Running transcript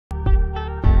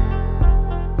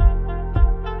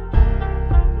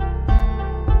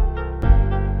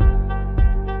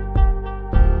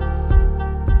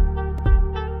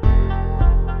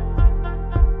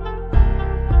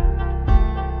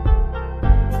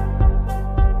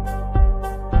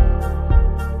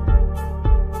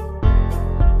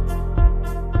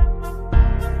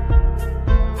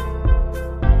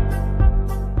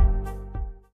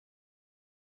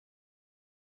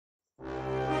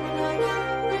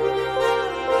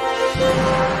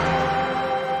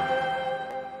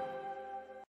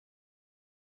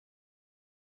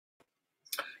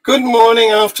Good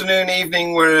morning, afternoon,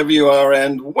 evening, wherever you are,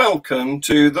 and welcome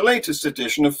to the latest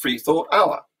edition of FreeThought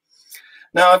Hour.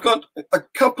 Now, I've got a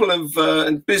couple of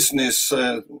business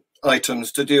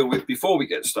items to deal with before we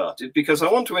get started, because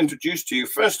I want to introduce to you,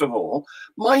 first of all,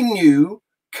 my new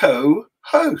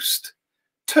co-host,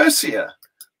 Tercia.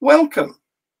 Welcome.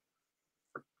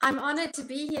 I'm honored to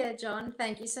be here, John.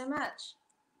 Thank you so much.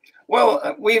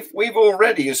 Well, we've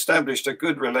already established a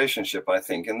good relationship, I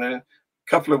think, in the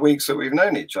couple of weeks that we've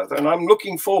known each other, and I'm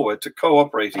looking forward to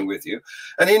cooperating with you.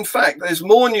 And in fact, there's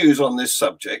more news on this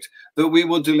subject that we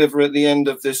will deliver at the end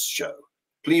of this show.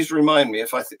 Please remind me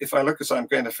if I look as I'm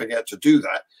going to forget to do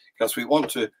that, because we want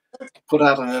to put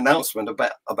out an announcement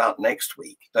about next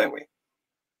week, don't we?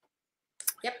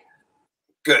 Yep.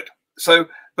 Good. So,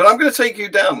 but I'm going to take you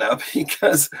down now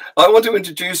because I want to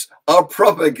introduce our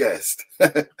proper guest.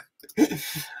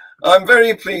 I'm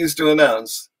very pleased to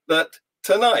announce that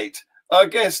tonight our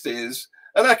guest is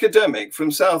an academic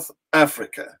from South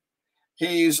Africa.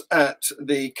 He's at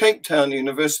the Cape Town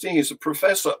University. He's a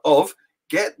professor of,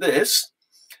 get this,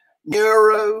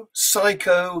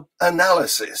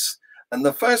 neuropsychoanalysis. And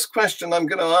the first question I'm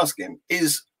going to ask him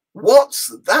is, what's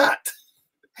that?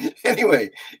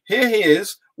 Anyway, here he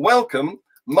is. Welcome,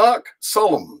 Mark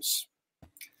Solms.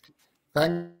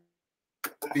 Thank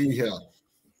you for being here.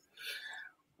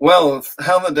 Well,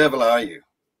 how the devil are you?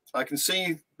 I can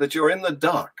see that you're in the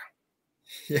dark.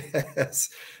 Yes,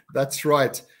 that's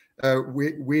right.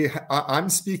 I'm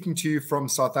speaking to you from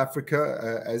South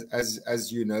Africa,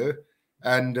 as you know,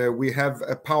 and we have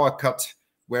a power cut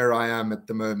where I am at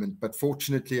the moment. But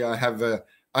fortunately, I have an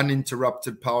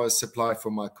uninterrupted power supply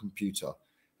for my computer,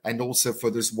 and also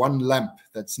for this one lamp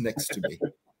that's next to me.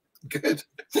 Good.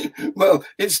 Well,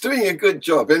 it's doing a good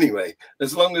job anyway,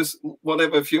 as long as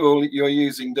whatever fuel you're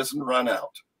using doesn't run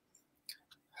out.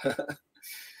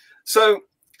 So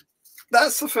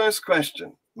that's the first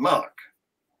question. Mark,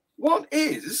 what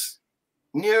is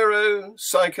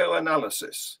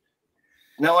neuropsychoanalysis?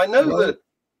 Now, I know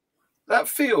that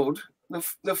field,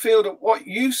 the field of what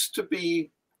used to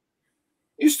be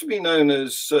known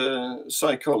as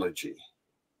psychology,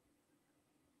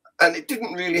 and it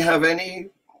didn't really have any,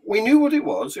 we knew what it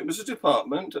was a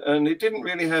department, and it didn't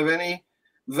really have any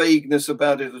vagueness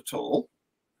about it at all.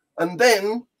 And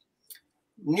then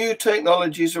new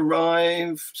technologies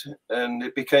arrived, and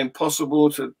it became possible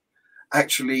to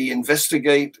actually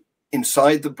investigate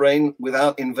inside the brain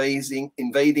without invading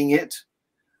it.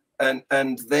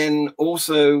 And then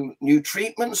also new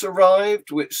treatments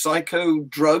arrived, which psycho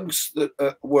drugs that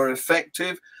were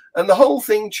effective, and the whole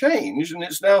thing changed, and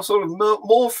it's now sort of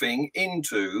morphing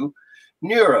into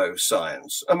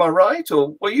neuroscience. Am I right?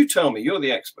 Or, well, you tell me, you're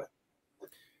the expert.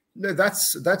 No,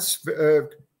 that's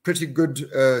pretty good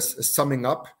summing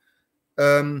up.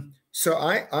 So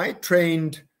I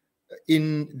trained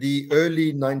in the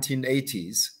early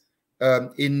 1980s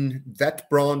in that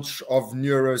branch of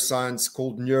neuroscience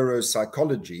called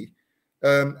neuropsychology.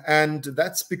 And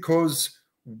that's because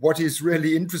what is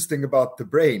really interesting about the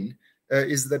brain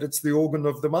is that it's the organ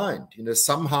of the mind. You know,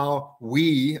 somehow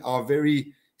we, our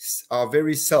very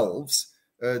selves,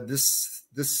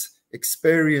 this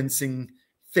experiencing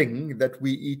thing that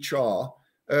we each are,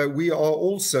 we are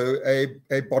also a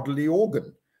bodily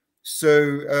organ. So,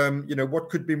 you know, what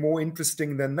could be more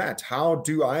interesting than that? How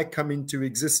do I come into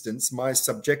existence, my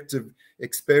subjective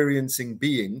experiencing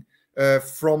being,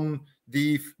 from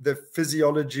the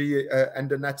physiology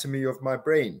and anatomy of my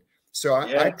brain? So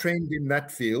I trained in that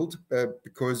field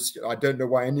because I don't know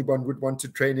why anyone would want to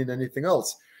train in anything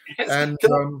else. Yes. And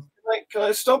can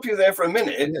I stop you there for a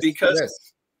minute? Yes,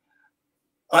 because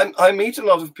I meet a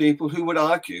lot of people who would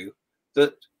argue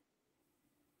that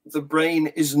the brain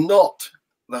is not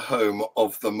the home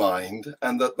of the mind,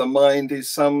 and that the mind is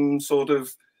some sort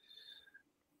of,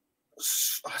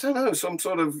 I don't know, some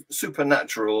sort of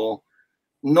supernatural,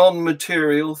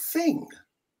 non-material thing.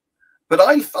 But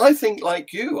I think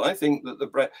like you, I think that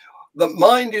the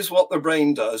mind is what the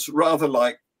brain does, rather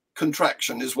like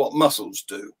contraction is what muscles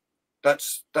do.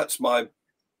 That's my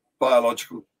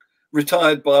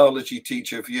retired biology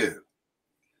teacher view.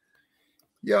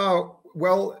 Yeah,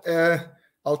 well,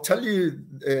 I'll tell you,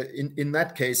 in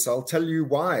that case, I'll tell you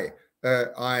why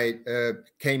I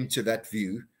came to that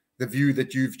view, the view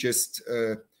that you've just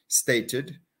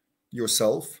stated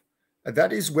yourself.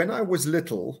 That is, when I was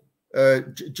little,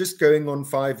 just going on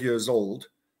 5 years old,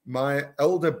 my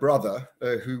elder brother,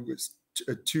 who was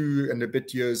 2 and a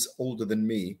bit years older than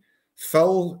me,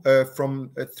 fell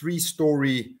from a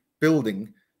 3-story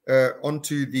building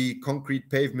onto the concrete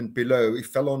pavement below. He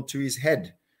fell onto his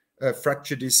head,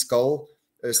 fractured his skull,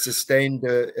 sustained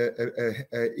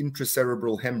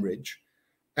intracerebral hemorrhage.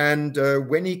 And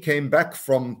when he came back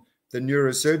from the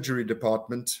neurosurgery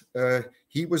department,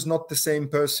 he was not the same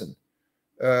person.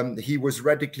 He was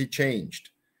radically changed.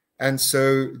 And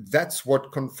so that's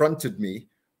what confronted me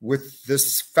with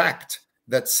this fact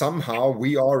that somehow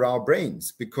we are our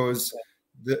brains, because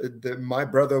my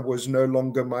brother was no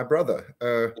longer my brother.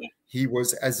 He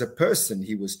was, as a person,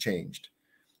 he was changed.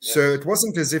 Yes. So it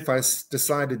wasn't as if I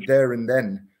decided there and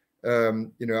then,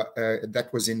 that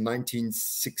was in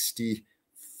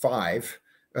 1965.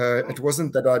 It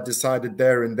wasn't that I decided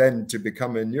there and then to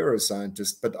become a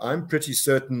neuroscientist, but I'm pretty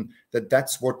certain that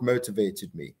that's what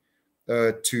motivated me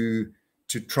to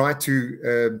try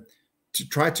to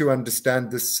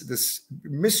understand this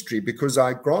mystery, because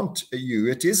I grant you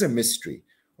it is a mystery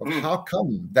of how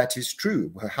come that is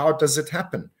true. How does it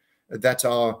happen that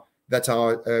our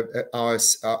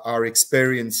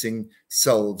experiencing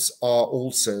selves are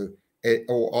also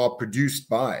or are produced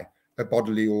by a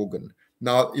bodily organ?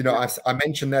 Now, I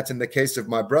mentioned that in the case of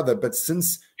my brother, but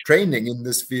since training in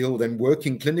this field and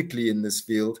working clinically in this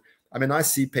field, I mean, I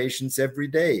see patients every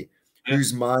day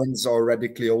whose minds are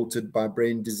radically altered by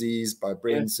brain disease, by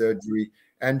brain surgery,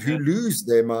 and who lose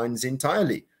their minds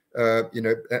entirely,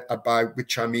 by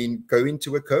which I mean go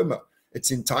into a coma.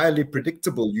 It's entirely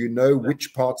predictable. You know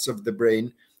which parts of the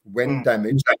brain, when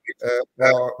damaged,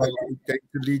 are going to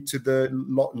lead to the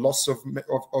loss of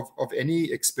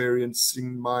any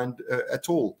experiencing mind at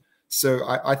all. So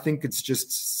I think it's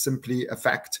just simply a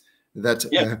fact that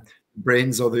our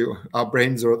brains are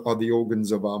the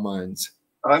organs of our minds.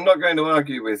 I'm not going to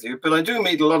argue with you, but I do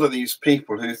meet a lot of these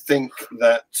people who think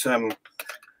that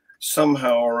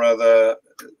somehow or other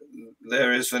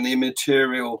there is an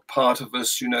immaterial part of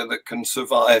us, that can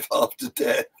survive after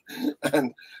death,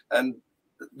 and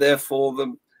therefore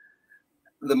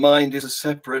the mind is a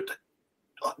separate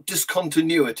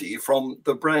discontinuity from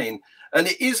the brain, and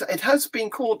it has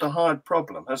been called a hard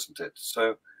problem, hasn't it?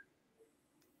 So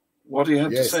what do you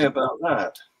have to say about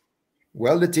that?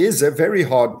 Well, it is a very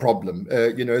hard problem.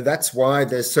 That's why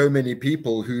there's so many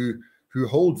people who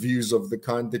hold views of the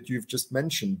kind that you've just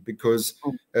mentioned, because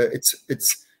it's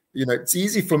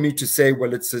easy for me to say,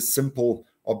 well, it's a simple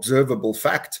observable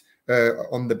fact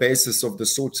on the basis of the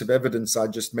sorts of evidence I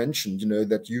just mentioned,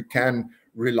 that you can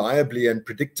reliably and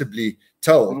predictably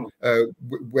tell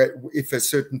if a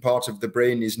certain part of the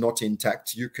brain is not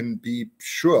intact. You can be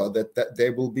sure that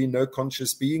there will be no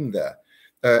conscious being there,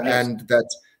 and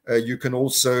that you can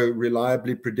also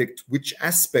reliably predict which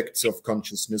aspects of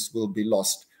consciousness will be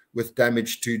lost with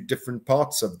damage to different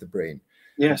parts of the brain.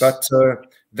 Yes. But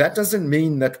that doesn't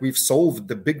mean that we've solved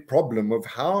the big problem of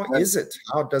how does it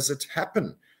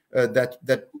happen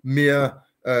that mere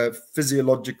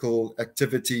physiological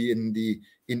activity in the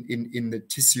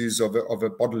tissues of a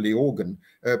bodily organ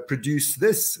produce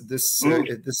this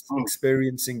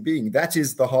experiencing being. That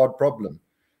is the hard problem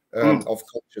of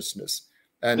consciousness.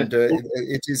 And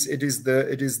it is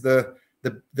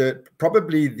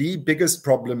probably the biggest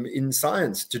problem in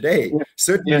science today,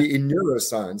 certainly in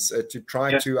neuroscience, to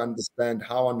try to understand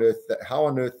how on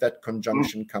earth that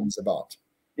conjunction comes about.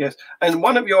 Yes, and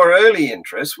one of your early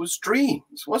interests was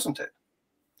dreams, wasn't it?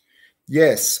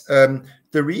 Yes.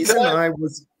 The reason I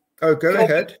was... Oh, go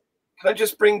ahead. Can I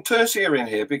just bring Tertia in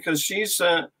here, because she's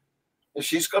got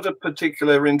a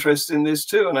particular interest in this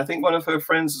too, and I think one of her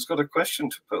friends has got a question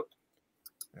to put.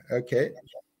 Okay.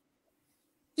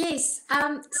 Yes.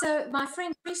 So my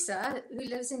friend Teresa, who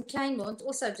lives in Claremont,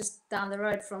 also just down the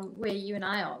road from where you and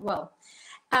I are, well,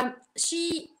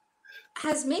 she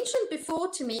has mentioned before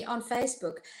to me on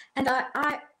Facebook, and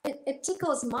it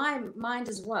tickles my mind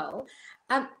as well.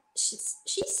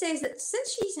 She says that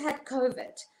since she's had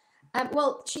COVID,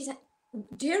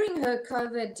 during her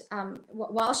COVID,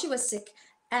 while she was sick,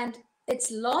 and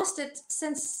it's lasted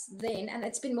since then, and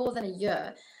it's been more than a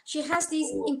year, she has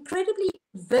these incredibly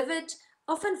vivid,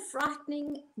 often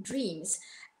frightening dreams.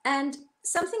 And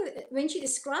something that, when she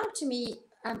described to me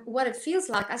what it feels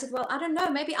like, I said, well, I don't know,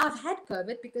 maybe I've had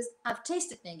COVID because I've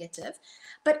tested negative.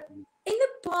 But in the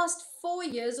past 4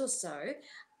 years or so,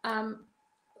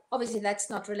 obviously that's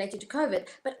not related to COVID,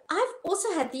 but I've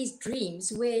also had these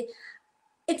dreams where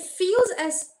it feels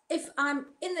as if I'm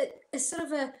in a sort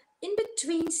of a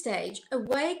in-between stage,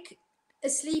 awake,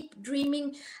 asleep,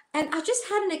 dreaming. And I just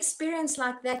had an experience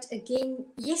like that again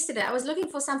yesterday. I was looking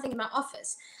for something in my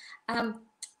office, a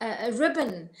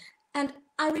ribbon, and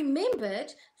I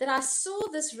remembered that I saw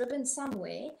this ribbon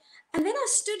somewhere, and then I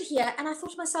stood here and I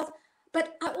thought to myself,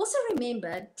 but I also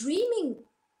remember dreaming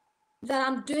that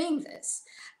I'm doing this,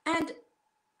 and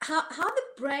how the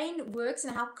brain works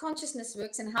and how consciousness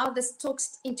works and how this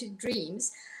talks into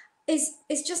dreams.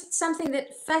 is just something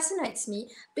that fascinates me,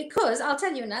 because I'll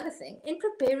tell you another thing. In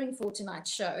preparing for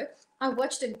tonight's show, I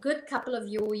watched a good couple of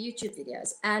your YouTube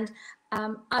videos, and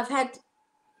I've had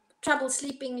trouble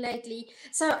sleeping lately.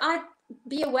 So I'd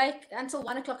be awake until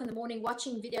 1 o'clock in the morning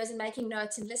watching videos and making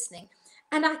notes and listening.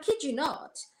 And I kid you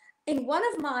not, in one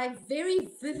of my very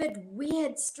vivid,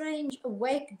 weird, strange,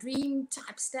 awake dream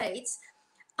type states,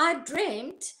 I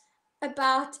dreamt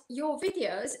about your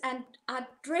videos, and I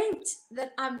dreamt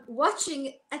that I'm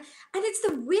watching, and it's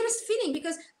the weirdest feeling,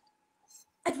 because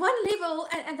at one level,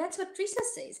 and that's what Teresa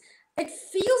says, it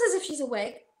feels as if she's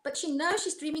awake, but she knows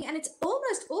she's dreaming, and it's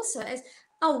almost also as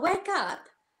I'll wake up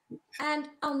and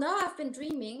I'll know I've been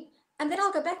dreaming, and then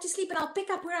I'll go back to sleep and I'll pick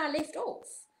up where I left off.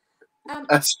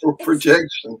 Astral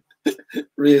projection,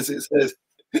 rears its head.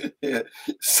 Yeah.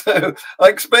 So I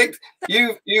expect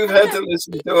you've had to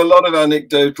listen to a lot of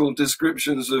anecdotal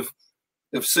descriptions of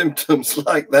symptoms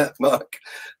like that, Mark,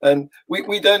 and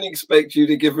we don't expect you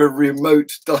to give a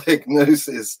remote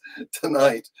diagnosis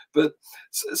tonight, but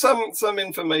some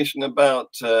information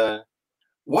about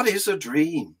what is a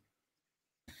dream.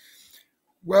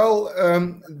 Well,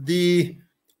 the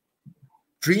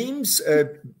dreams,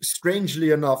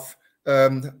 strangely enough,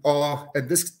 are, and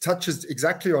this touches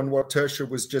exactly on what Tertia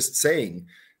was just saying,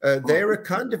 they're a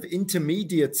kind of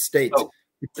intermediate state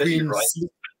between right.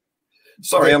 sleep.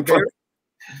 Sorry, I'm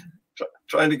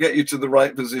trying to get you to the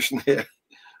right position here.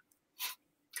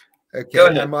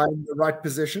 Okay, am I in the right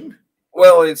position?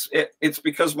 Well, it's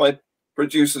because my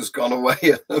producer's gone away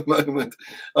at the moment.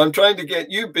 I'm trying to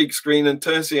get you big screen and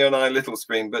Tertia and I little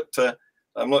screen, but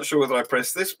I'm not sure whether I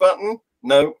press this button.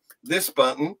 No, this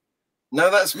button. No,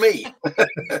 that's me.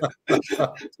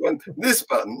 This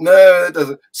button. No, it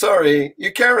doesn't. Sorry,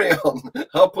 you carry on.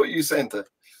 I'll put you center.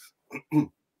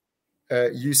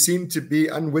 You seem to be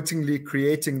unwittingly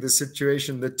creating the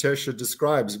situation that Tertia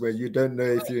describes, where you don't know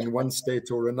if you're in one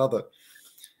state or another.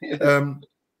 Yeah.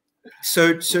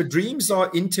 So dreams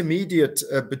are intermediate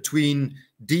between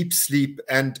deep sleep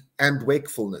and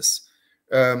wakefulness.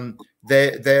 The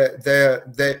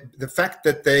fact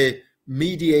that they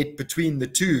mediate between the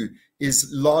two is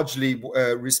largely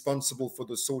responsible for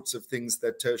the sorts of things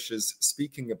that Tertia's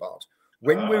speaking about.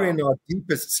 When we're in our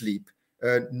deepest sleep,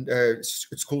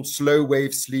 it's called slow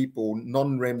wave sleep or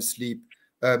non-REM sleep,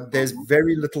 there's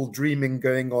very little dreaming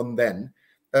going on then.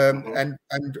 And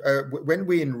when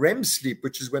we're in REM sleep,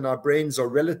 which is when our brains are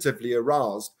relatively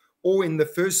aroused, or in the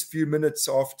first few minutes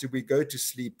after we go to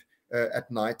sleep at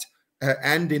night,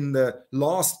 and in the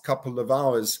last couple of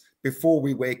hours before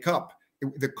we wake up,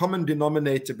 the common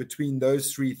denominator between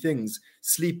those three things,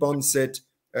 sleep onset,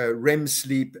 REM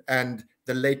sleep, and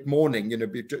the late morning,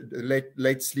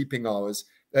 late sleeping hours,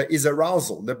 is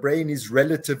arousal. The brain is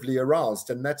relatively aroused,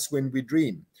 and that's when we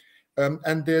dream.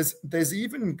 And there's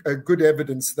even good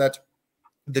evidence that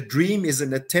the dream is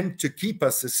an attempt to keep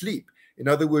us asleep. In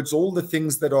other words, all the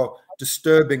things that are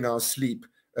disturbing our sleep,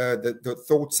 the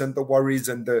thoughts and the worries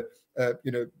and the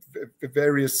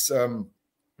various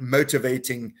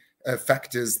motivating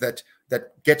factors that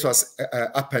get us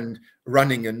up and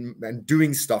running and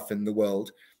doing stuff in the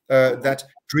world, that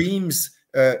dreams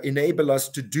enable us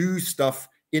to do stuff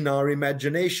in our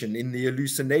imagination, in the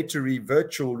hallucinatory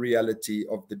virtual reality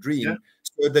of the dream,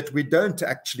 so that we don't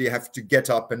actually have to get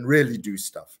up and really do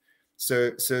stuff.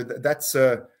 So that's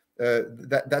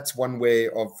one way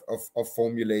of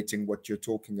formulating what you're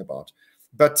talking about.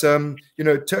 But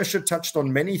Tertia touched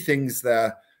on many things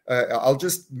there. I'll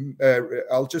just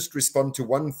respond to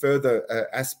one further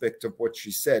aspect of what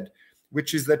she said,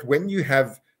 which is that when you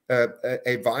have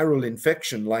a viral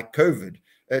infection like COVID,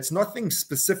 it's nothing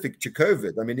specific to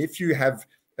COVID. I mean, if you have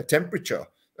a temperature,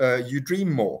 you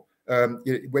dream more.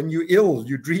 When you're ill,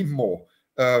 you dream more.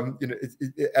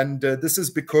 This is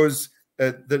because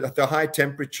the high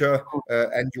temperature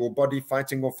and your body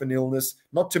fighting off an illness,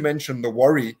 not to mention the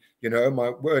worry, my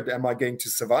word, am I going to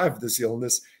survive this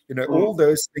illness? All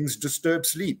those things disturb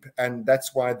sleep, and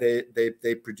that's why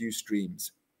they produce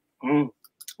dreams.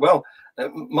 Well,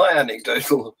 my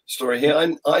anecdotal story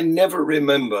here, I never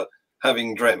remember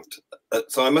having dreamt,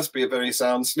 so I must be a very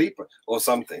sound sleeper or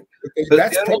something. But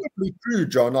that's probably true,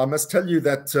 John. I must tell you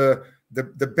that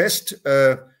the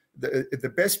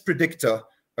best predictor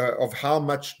of how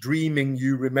much dreaming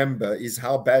you remember is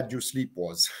how bad your sleep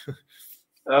was.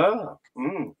 I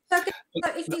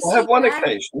have one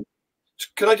occasion.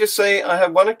 Can I just say I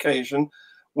have one occasion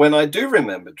when I do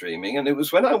remember dreaming, and it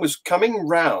was when I was coming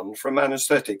round from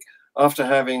anesthetic after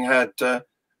having had a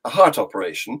heart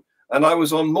operation, and I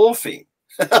was on morphine.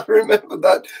 I remember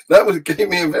that gave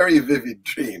me a very vivid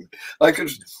dream. I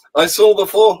saw the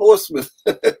 4 horsemen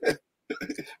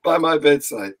by my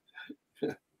bedside.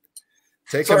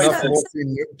 Take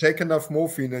enough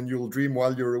morphine and you'll dream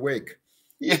while you're awake.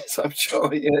 Yes, I'm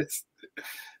sure, yes.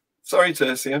 Sorry,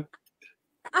 Tercia.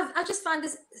 I just find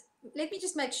this, let me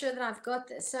just make sure that I've got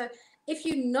this. So if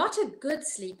you're not a good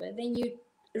sleeper, then you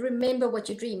remember what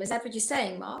you dream. Is that what you're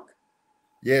saying, Mark?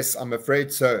 Yes, I'm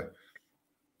afraid so.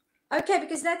 Okay,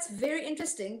 because that's very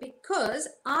interesting, because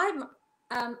I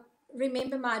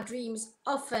remember my dreams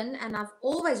often, and I've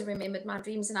always remembered my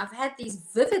dreams, and I've had these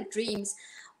vivid dreams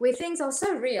where things are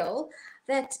so real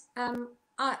that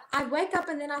I wake up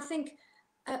and then I think,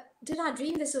 did I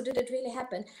dream this or did it really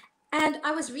happen? And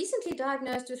I was recently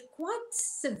diagnosed with quite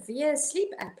severe sleep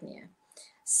apnea.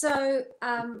 So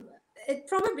it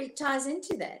probably ties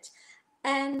into that.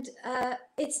 And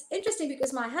it's interesting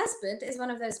because my husband is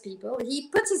one of those people. He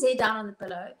puts his head down on the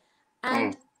pillow,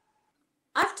 and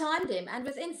I've timed him, and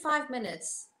within 5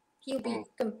 minutes he'll be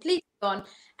completely gone.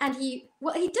 And he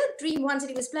did dream once that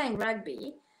he was playing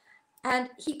rugby,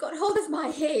 and he got hold of my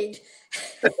head.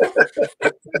 I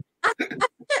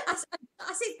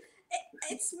said,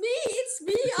 it's me,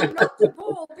 I'm not the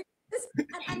ball.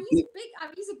 And he's big,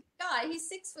 he's a big guy, he's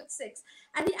 6'6",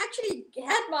 and he actually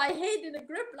had my head in a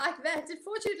grip like that. And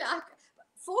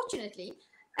fortunately,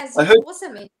 as you also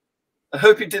mentioned, I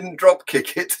hope he didn't drop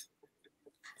kick it.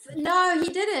 No, he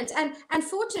didn't. And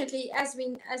fortunately, as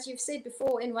you've said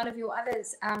before in one of your other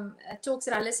talks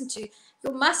that I listened to,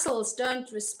 your muscles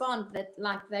don't respond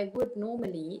like they would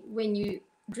normally when you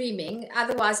dreaming.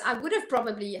 Otherwise, I would have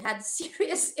probably had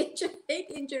serious head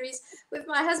injuries with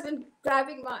my husband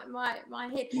grabbing my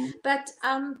head. But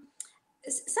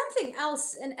something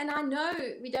else, and I know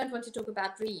we don't want to talk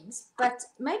about dreams, but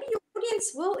maybe your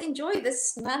audience will enjoy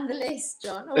this nonetheless,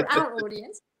 John, or our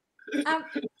audience.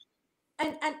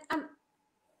 And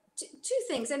two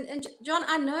things, and John,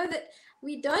 I know that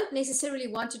we don't necessarily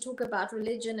want to talk about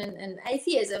religion and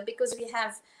atheism because we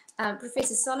have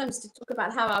Professor Solms to talk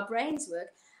about how our brains work.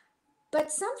 But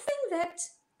something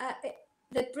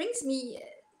that brings me,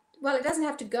 well, it doesn't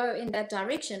have to go in that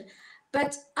direction,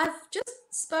 but I've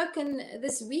just spoken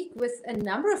this week with a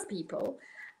number of people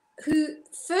who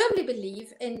firmly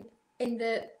believe in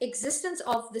the existence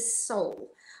of the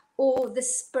soul or the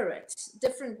spirit,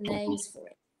 different names for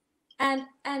it.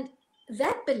 And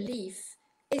that belief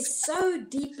is so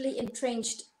deeply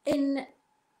entrenched in,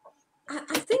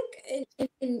 I think,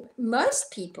 in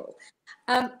most people,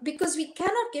 because we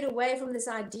cannot get away from this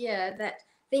idea that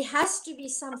there has to be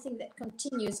something that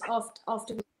continues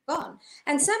after we've gone.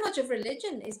 And so much of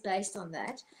religion is based on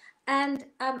that. And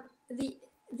the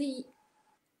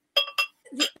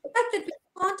fact that we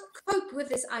can't cope with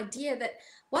this idea that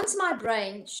once my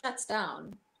brain shuts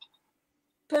down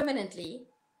permanently,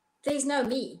 there's no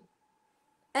me.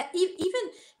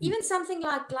 Even something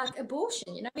like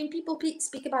abortion, when people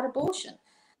speak about abortion,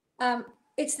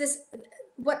 it's this,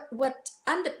 what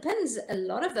underpins a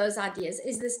lot of those ideas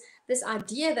is this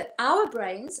idea that our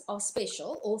brains are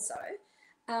special also,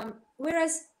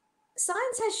 whereas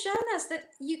science has shown us that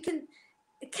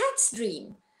cats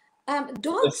dream,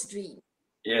 dogs dream.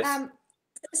 Yes.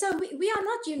 So we are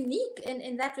not unique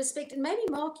in that respect. And maybe,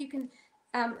 Mark, you can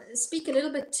speak a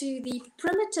little bit to the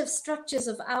primitive structures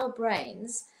of our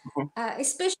brains,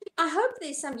 especially, I hope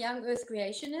there's some young earth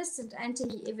creationists and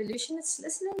anti-evolutionists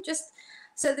listening, just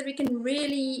so that we can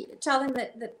really tell them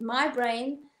that my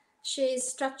brain shares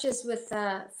structures with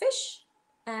fish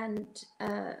and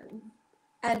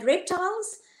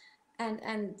reptiles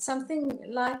and something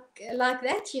like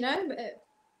that,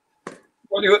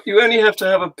 Well, you only have to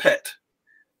have a pet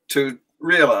to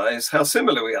realize how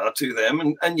similar we are to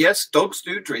them. And yes, dogs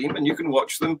do dream, and you can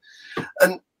watch them.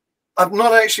 And I've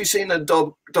not actually seen a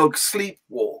dog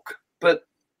sleepwalk. But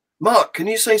Mark, can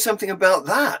you say something about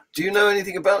that? Do you know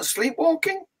anything about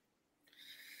sleepwalking?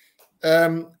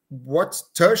 What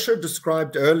Tercia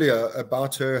described earlier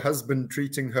about her husband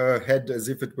treating her head as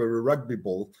if it were a rugby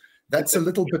ball, that's a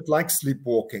little bit like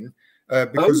sleepwalking,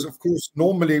 because of course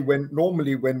normally when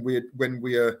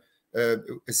we are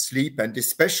asleep, and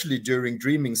especially during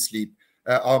dreaming sleep,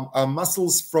 our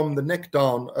muscles from the neck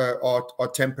down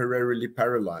are temporarily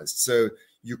paralyzed, so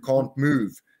you can't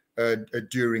move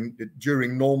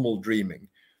during normal dreaming.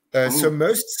 So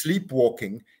most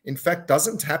sleepwalking, in fact,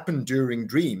 doesn't happen during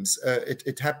dreams.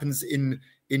 It happens in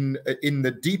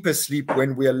the deeper sleep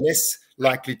when we are less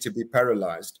likely to be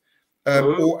paralyzed.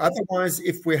 Or otherwise,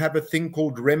 if we have a thing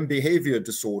called REM behavior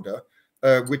disorder,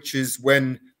 which is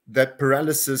when that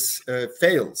paralysis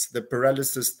fails, the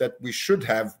paralysis that we should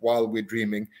have while we're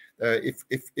dreaming.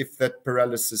 If that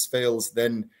paralysis fails,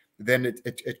 then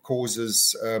it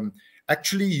causes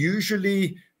actually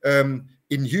usually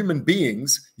in human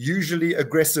beings usually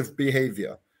aggressive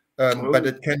behavior. But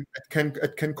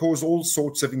it can cause all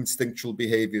sorts of instinctual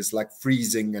behaviors like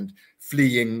freezing and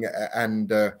fleeing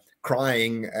and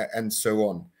crying and so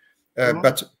on.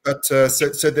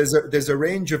 So there's a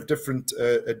range of different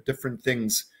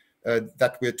things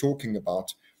that we're talking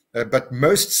about. But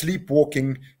most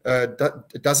sleepwalking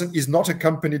is not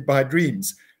accompanied by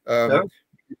dreams, No.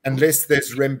 unless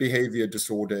there's REM behavior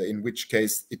disorder, in which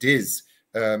case it is.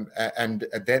 And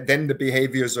then the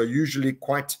behaviors are usually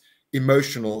quite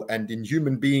emotional, and in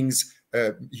human beings,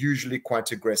 usually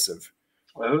quite aggressive.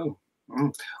 Oh,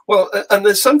 well, and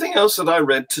there's something else that I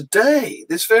read today,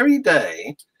 this very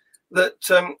day, that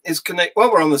is connected.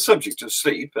 Well, we're on the subject of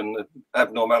sleep and the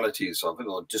abnormalities of it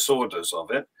or disorders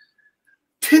of it.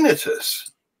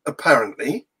 Tinnitus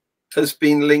apparently has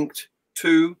been linked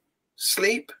to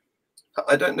sleep.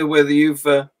 I don't know whether you've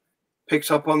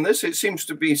picked up on this. It seems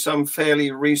to be some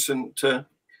fairly recent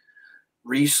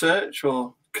research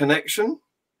or connection.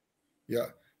 Yeah,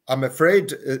 I'm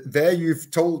afraid there you've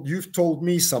told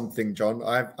me something, John.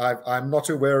 I'm not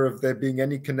aware of there being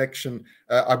any connection.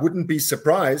 I wouldn't be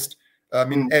surprised. I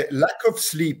mean, lack of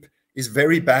sleep is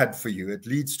very bad for you. It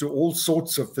leads to all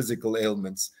sorts of physical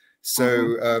ailments.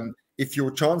 So if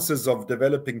your chances of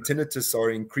developing tinnitus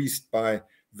are increased by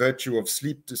virtue of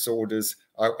sleep disorders,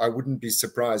 I wouldn't be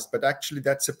surprised. But actually,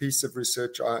 that's a piece of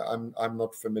research I'm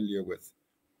not familiar with.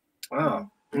 Wow.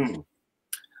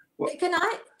 Well, can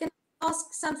I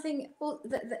ask something? Well,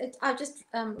 I just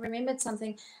remembered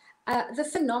something. The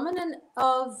phenomenon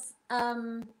of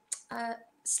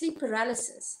sleep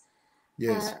paralysis.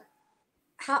 Yes.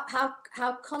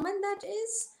 How common that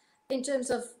is in terms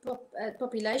of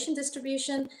population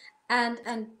distribution,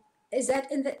 and is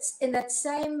that in that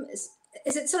same?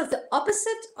 Is it sort of the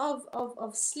opposite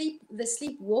of sleep, the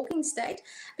sleepwalking state?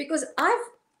 Because I've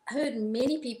heard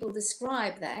many people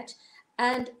describe that,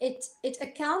 and it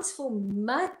accounts for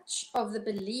much of the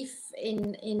belief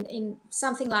in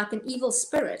something like an evil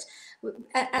spirit,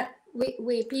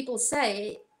 where people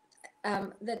say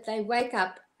that they wake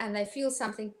up and they feel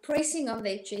something pressing on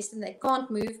their chest and they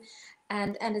can't move,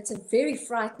 and it's a very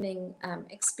frightening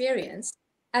experience,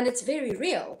 and it's very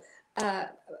real. How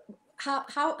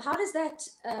does that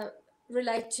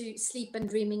relate to sleep and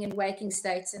dreaming and waking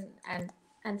states and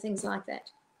things like that?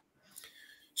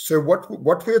 So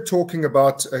what we're talking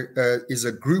about is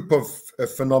a group of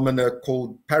phenomena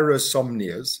called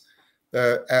parasomnias.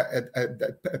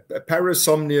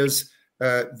 Parasomnias,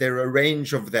 there are a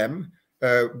range of them.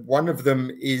 One of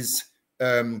them is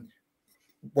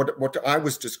what I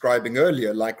was describing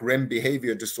earlier, like REM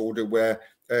behavior disorder, where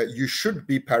you should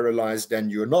be paralyzed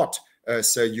and you're not.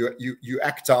 So you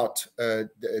act out the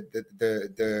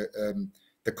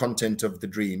content of the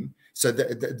dream. So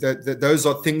those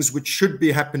are things which should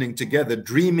be happening together.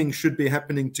 Dreaming should be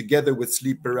happening together with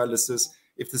sleep paralysis.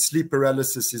 If the sleep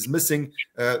paralysis is missing,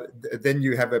 then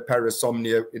you have a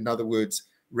parasomnia, in other words,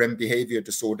 REM behavior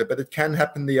disorder. But it can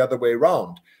happen the other way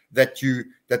around, that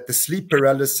the sleep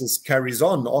paralysis carries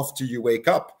on after you wake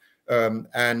up.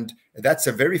 And that's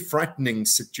a very frightening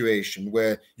situation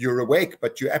where you're awake,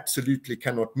 but you absolutely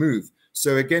cannot move.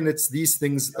 So again, it's these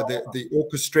things, the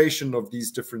orchestration of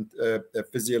these different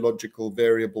physiological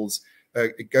variables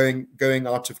going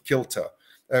out of kilter.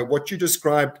 What you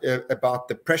described about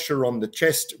the pressure on the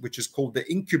chest, which is called the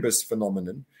incubus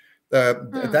phenomenon,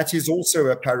 that is also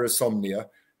a parasomnia,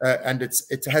 and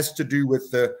it has to do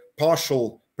with the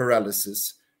partial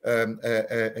paralysis,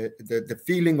 the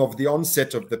feeling of the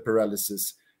onset of the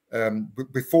paralysis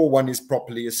before one is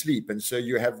properly asleep. And so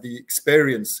you have the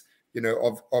experience,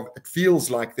 of it feels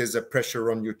like there's a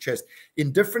pressure on your chest.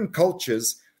 In different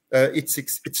cultures,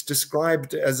 it's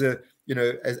described as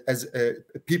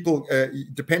people,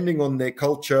 depending on their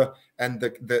culture and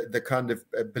the kind of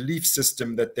belief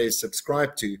system that they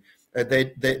subscribe to,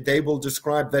 they will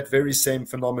describe that very same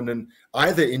phenomenon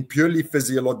either in purely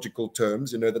physiological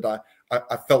terms, that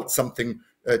I felt something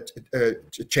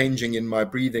changing in my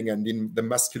breathing and in the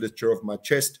musculature of my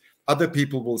chest. Other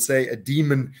people will say a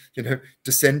demon,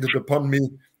 descended upon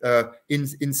me.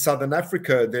 In Southern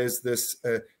Africa, there's this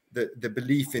the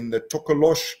belief in the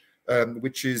tokolosh,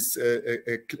 which is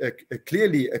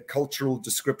clearly a cultural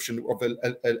description of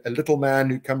a little man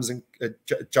who comes and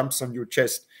jumps on your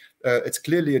chest. It's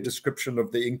clearly a description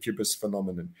of the incubus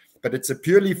phenomenon, but it's a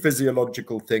purely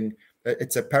physiological thing.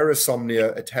 It's a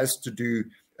parasomnia. It has to do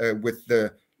with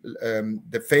the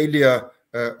failure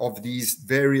of these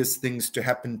various things to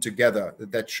happen together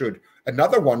that should.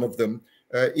 Another one of them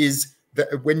is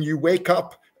that when you wake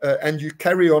up and you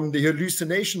carry on, the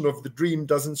hallucination of the dream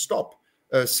doesn't stop.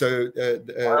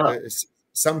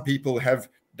 Some people have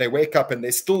they wake up and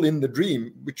they're still in the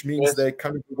dream, which means Yes. they're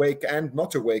kind of awake and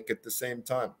not awake at the same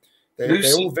time. They're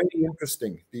all very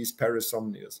interesting, these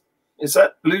parasomnias. Is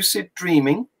that lucid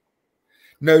dreaming?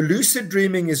 No, lucid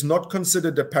dreaming is not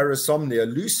considered a parasomnia.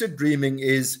 Lucid dreaming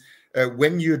is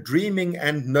when you're dreaming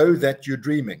and know that you're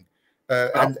dreaming.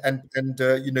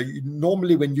 You know,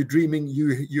 normally when you're dreaming,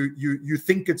 you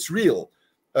think it's real.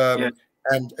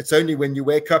 And it's only when you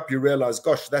wake up you realize,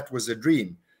 gosh, that was a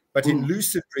dream. But in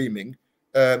lucid dreaming,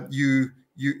 you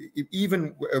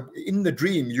even in the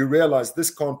dream you realize this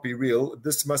can't be real,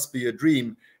 this must be a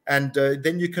dream, and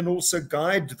then you can also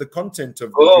guide the content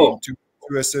of the dream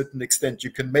to a certain extent.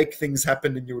 You can make things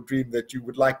happen in your dream that you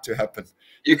would like to happen.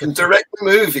 You can direct the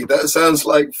movie. That sounds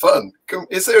like fun.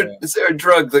 Is there a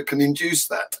drug that can induce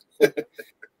that?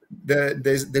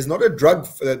 There's not a drug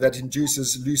that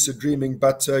induces lucid dreaming,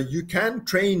 but you can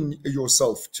train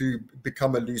yourself to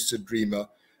become a lucid dreamer.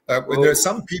 There are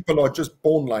some people are just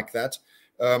born like that,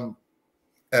 and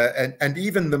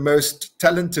even the most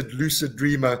talented lucid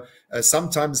dreamer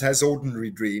sometimes has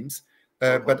ordinary dreams.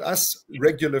 But us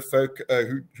regular folk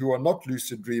who are not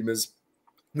lucid dreamers,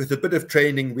 with a bit of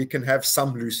training, we can have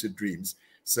some lucid dreams.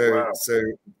 So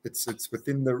it's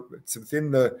within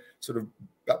the sort of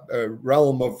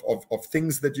realm of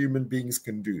things that human beings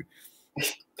can do.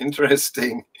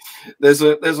 Interesting. There's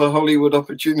a Hollywood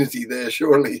opportunity there,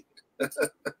 surely.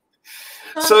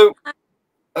 So,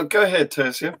 go ahead,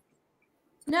 Tertia.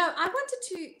 No, I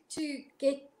wanted to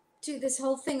get to this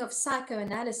whole thing of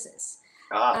psychoanalysis.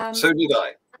 So did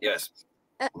I. Yes.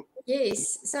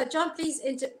 Yes. So, John, please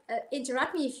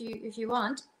interrupt me if you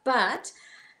want. But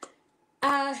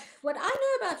what I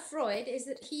know about Freud is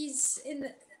that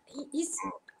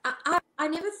I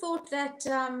never thought that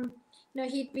you know,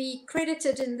 he'd be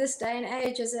credited in this day and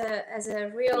age as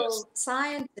a real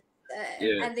scientist.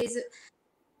 And there's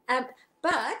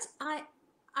but I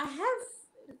have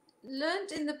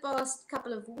learned in the past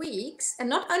couple of weeks, and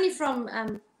not only from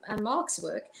Mark's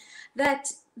work,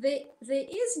 that there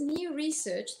is new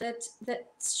research that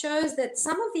shows that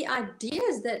some of the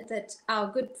ideas that our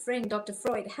good friend Dr.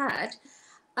 Freud had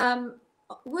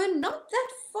were not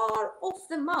that far off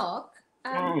the mark,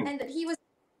 and that he was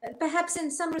perhaps in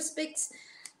some respects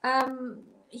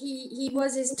he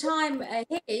was his time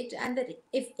ahead, and that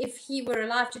if he were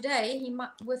alive today, he might,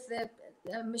 with the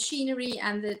machinery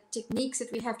and the techniques that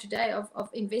we have today of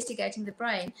investigating the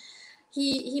brain,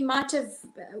 we might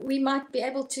be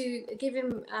able to give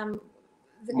him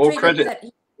the more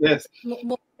credit.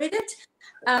 More credit,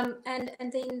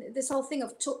 and then this whole thing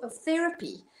of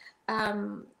therapy,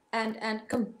 and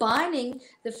combining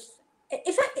the.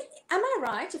 Am I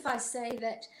right if I say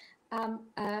that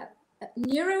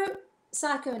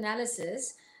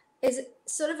neuropsychoanalysis is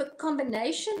sort of a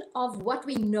combination of what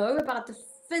we know about the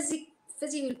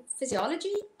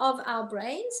physiology of our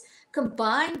brains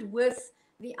combined with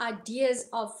the ideas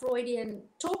of Freudian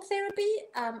talk therapy?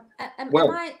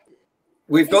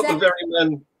 We've got the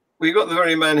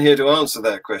very man here to answer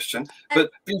that question. But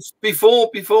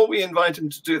before we invite him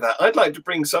to do that, I'd like to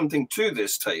bring something to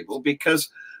this table, because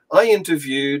I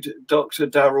interviewed Dr.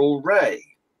 Darrell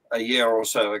Ray a year or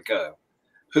so ago,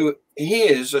 he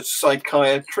is a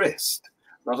psychiatrist,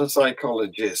 not a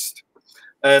psychologist.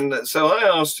 And so I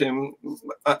asked him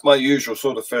my usual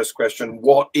sort of first question,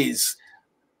 what is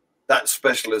that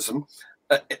specialism?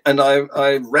 And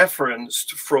I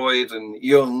referenced Freud and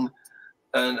Jung,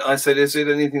 and I said, is it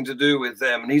anything to do with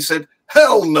them? And he said,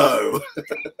 hell no.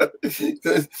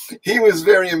 He was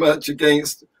very much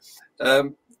against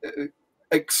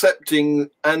accepting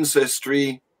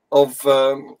ancestry of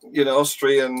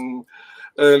Austrian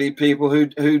early people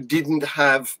who didn't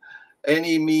have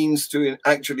any means to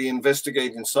actually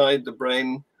investigate inside the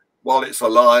brain while it's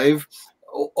alive,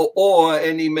 or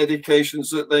any medications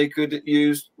that they could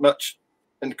use much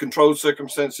in controlled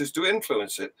circumstances to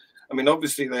influence it. I mean,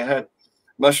 obviously they had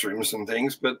mushrooms and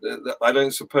things, but I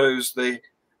don't suppose the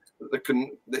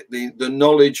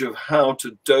knowledge of how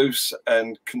to dose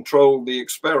and control the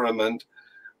experiment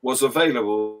was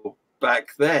available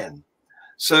back then.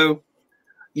 So,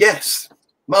 yes,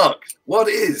 Mark, what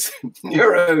is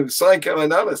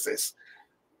neuropsychoanalysis?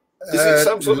 Is it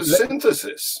some sort of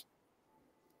synthesis?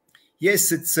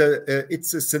 Yes, it's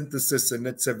a synthesis, and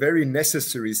it's a very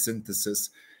necessary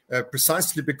synthesis,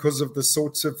 precisely because of the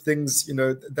sorts of things, you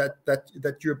know,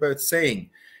 that you're both saying.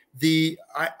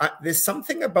 There's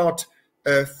something about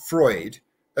Freud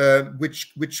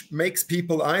which makes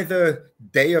people either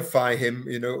deify him,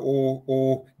 you know,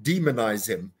 or demonize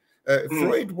him.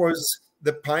 Freud was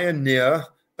the pioneer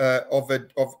of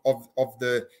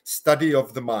the study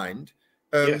of the mind,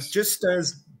 just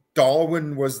as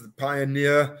Darwin was the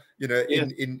pioneer, You know,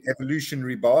 in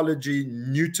evolutionary biology,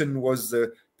 Newton was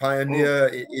the pioneer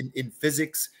in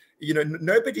physics. You know,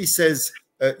 nobody says,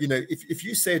 you know, if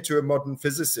you say to a modern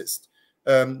physicist,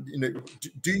 you know,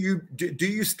 do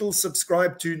you still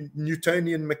subscribe to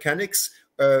Newtonian mechanics?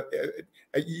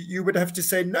 You would have to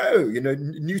say no. You know,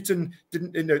 Newton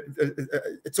didn't. You know,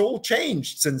 it's all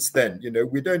changed since then. You know,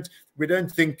 we don't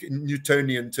think in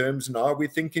Newtonian terms now. We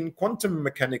think in quantum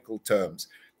mechanical terms.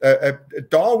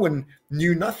 Darwin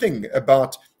knew nothing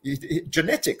about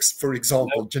genetics, for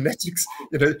example. Genetics,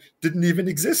 you know, didn't even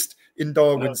exist in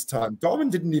Darwin's time. Darwin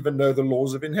didn't even know the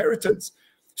laws of inheritance.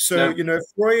 So, you know,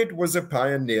 Freud was a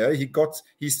pioneer.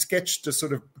 He sketched a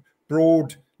sort of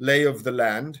broad lay of the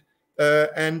land,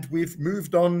 and we've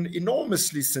moved on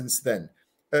enormously since then.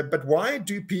 But why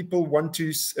do people want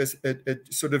to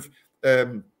sort of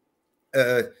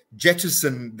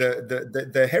jettison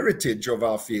the heritage of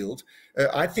our field?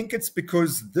 I think it's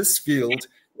because this field,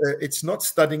 it's not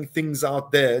studying things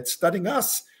out there; it's studying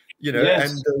us. You know,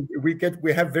 and we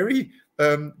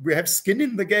have skin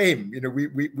in the game. You know,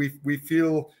 we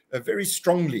feel very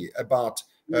strongly about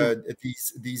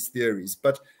these theories.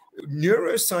 But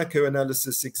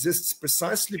neuropsychoanalysis exists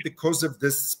precisely because of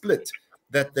this split.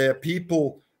 That there are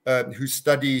people who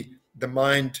study the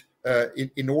mind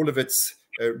in all of its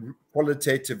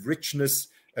qualitative richness.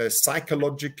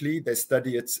 Psychologically, they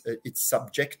study its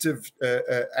subjective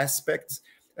aspects.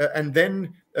 And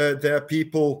then there are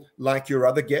people like your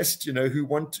other guest, you know, who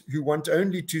want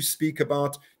only to speak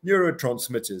about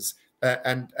neurotransmitters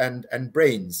and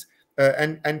brains.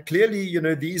 And clearly, you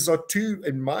know, these are two,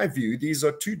 in my view, these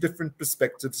are two different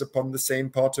perspectives upon the same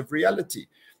part of reality.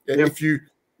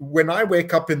 When I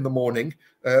wake up in the morning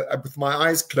with my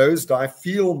eyes closed, I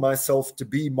feel myself to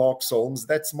be Mark Solms.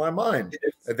 That's my mind.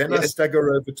 And then I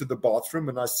stagger over to the bathroom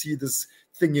and I see this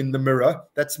thing in the mirror.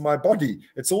 That's my body.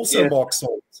 It's also Mark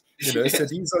Solms. You know, so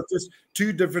these are just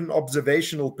two different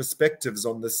observational perspectives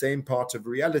on the same part of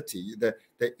reality. The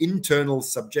internal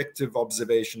subjective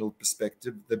observational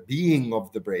perspective, the being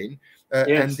of the brain,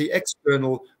 and the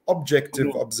external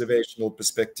objective observational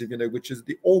perspective, you know, which is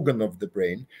the organ of the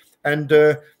brain. And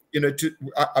you know,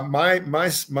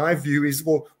 my view is,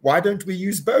 well, why don't we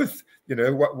use both? You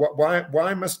know,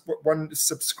 why must one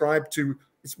subscribe to?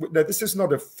 No, this is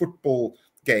not a football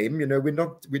game. You know, we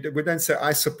don't say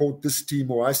I support this team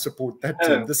or I support that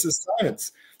team. This is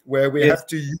science, where we have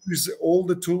to use all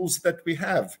the tools that we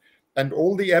have and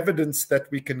all the evidence that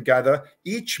we can gather.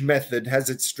 Each method has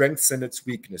its strengths and its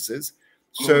weaknesses.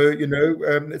 So, you know,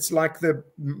 it's like the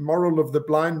moral of the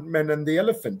blind man and the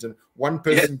elephant. And one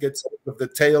person gets hold of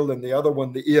the tail and the other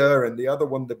one the ear and the other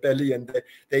one the belly. And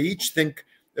they each think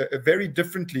very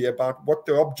differently about what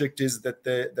the object is that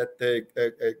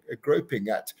they're groping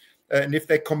at. And if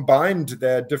they combined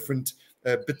their different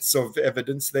bits of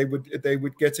evidence, they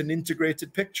would get an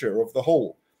integrated picture of the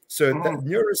whole. So that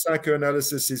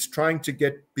neuropsychoanalysis is trying to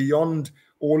get beyond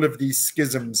all of these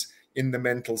schisms in the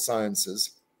mental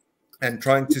sciences and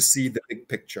trying to see the big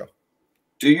picture.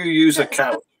 Do you use a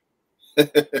couch?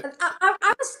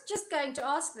 I was just going to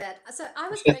ask that. So I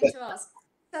was going to ask,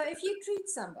 so if you treat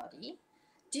somebody,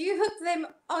 do you hook them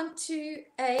onto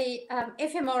a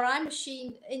fMRI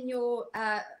machine in your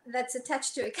that's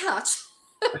attached to a couch?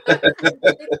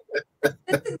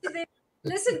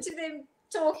 Listen to them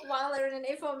talk while they're in an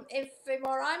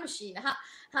fMRI machine. How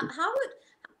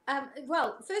would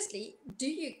well, firstly,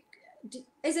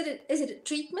 is it a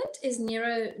treatment? Is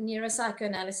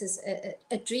neuropsychoanalysis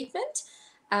a treatment?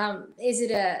 Is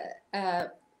it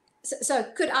so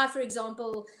could I, for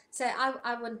example, say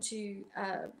I want to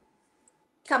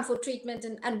come for treatment,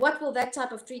 and what will that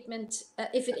type of treatment,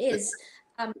 if it is,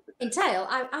 entail?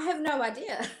 I have no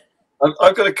idea.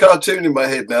 I've got a cartoon in my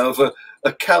head now of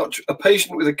a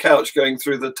patient with a couch going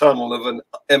through the tunnel of an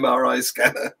MRI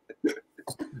scanner.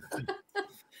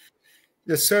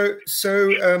 Yeah, so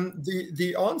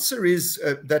the answer is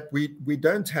that we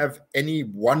don't have any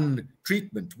one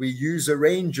treatment. We use a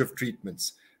range of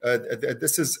treatments.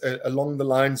 This is along the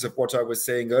lines of what I was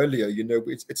saying earlier. You know,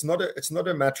 it's not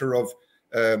a matter of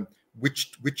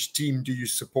which team do you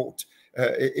support.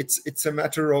 It's a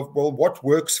matter of, well, what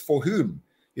works for whom.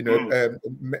 You know,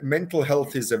 mental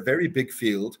health is a very big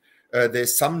field.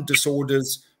 There's some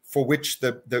disorders for which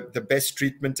the best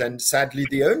treatment, and sadly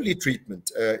the only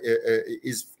treatment,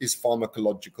 is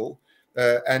pharmacological.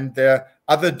 And there are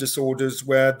other disorders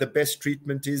where the best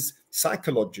treatment is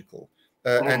psychological.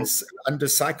 And under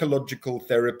psychological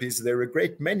therapies, there are a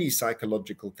great many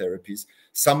psychological therapies,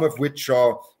 some of which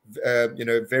are, you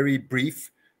know, very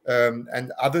brief,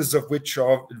 and others of which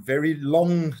are very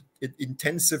long,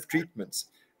 intensive treatments.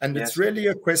 And Yes. it's really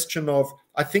a question of,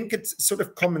 I think it's sort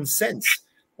of common sense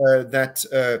that,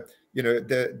 you know,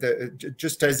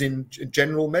 just as in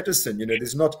general medicine, you know,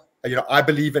 there's not, you know, I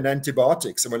believe in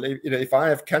antibiotics. And, well, you know, if I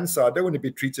have cancer, I don't want to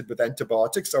be treated with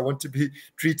antibiotics. I want to be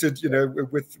treated, you know,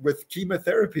 with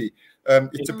chemotherapy.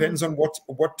 It depends on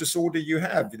what disorder you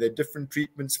have. There are different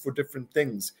treatments for different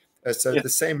things. So the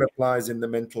same applies in the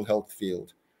mental health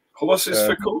field. Horses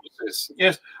for courses.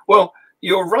 Yes. Well,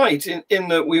 you're right in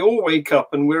that we all wake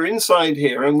up and we're inside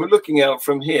here and we're looking out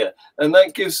from here. And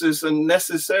that gives us a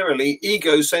necessarily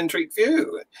egocentric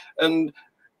view. And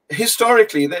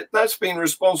historically, that's been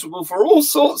responsible for all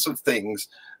sorts of things,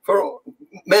 for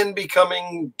men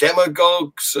becoming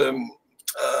demagogues,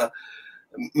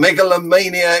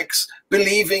 megalomaniacs,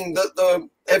 believing that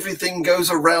everything goes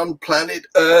around planet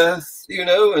Earth, you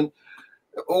know, and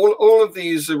all of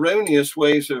these erroneous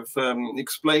ways of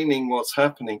explaining what's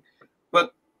happening.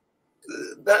 But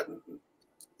that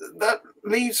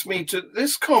leads me to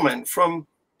this comment from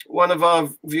one of our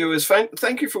viewers.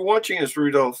 Thank you for watching us,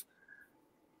 Rudolph.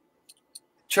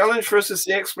 Challenge for us is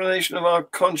the explanation of our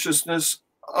consciousness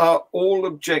are all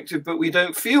objective, but we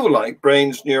don't feel like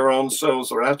brains, neurons,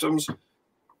 cells, or atoms.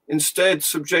 Instead,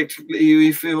 subjectively,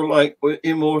 we feel like we're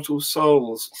immortal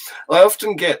souls. I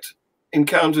often get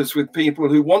encounters with people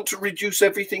who want to reduce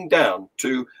everything down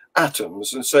to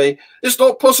atoms and say, it's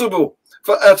not possible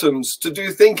for atoms to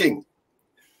do thinking.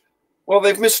 Well,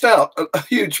 they've missed out a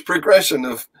huge progression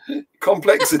of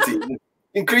complexity,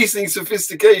 increasing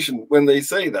sophistication when they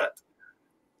say that.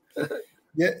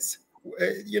 Yes,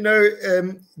 you know,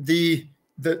 the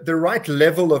right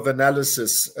level of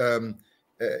analysis,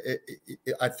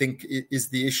 I think, is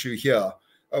the issue here.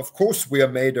 Of course, we are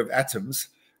made of atoms,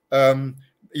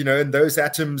 you know, and those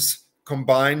atoms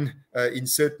combine in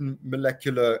certain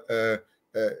molecular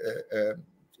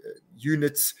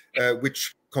units,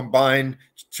 which combine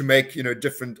to make, you know,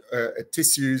 different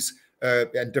tissues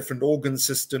and different organ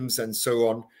systems and so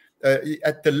on.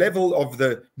 At the level of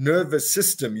the nervous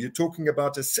system, you're talking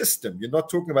about a system. You're not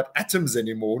talking about atoms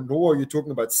anymore, nor are you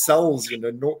talking about cells, you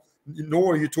know,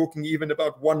 nor are you talking even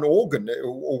about one organ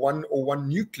or one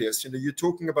nucleus. You know, you're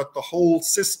talking about the whole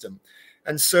system.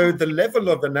 And so the level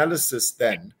of analysis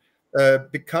then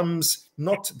becomes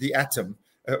not the atom.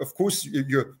 Of course,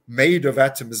 you're made of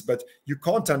atoms, but you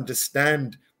can't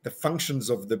understand the functions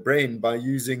of the brain by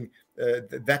using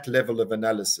that level of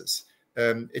analysis.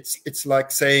 It's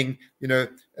like saying, you know,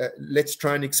 let's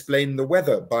try and explain the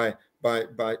weather by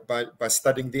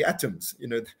studying the atoms. You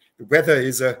know, the weather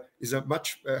is a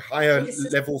much higher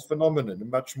level phenomenon, a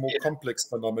much more complex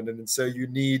phenomenon, and so you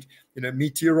need, you know,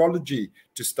 meteorology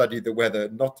to study the weather,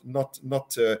 not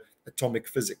atomic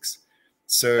physics.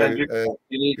 So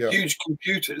you need huge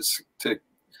computers to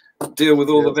deal with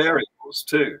all the variables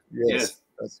too. Yes.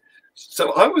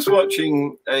 So I was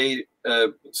watching a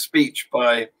speech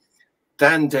by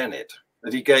Dan Dennett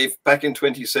that he gave back in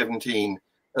 2017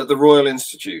 at the Royal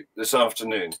Institute this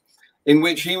afternoon, in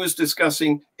which he was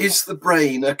discussing, is the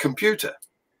brain a computer?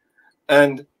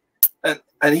 And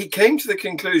he came to the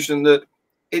conclusion that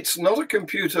it's not a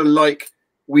computer like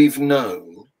we've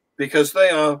known, because they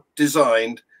are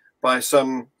designed by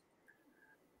some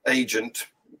agent,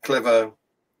 clever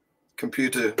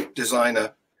computer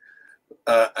designer,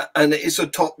 and it's a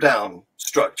top-down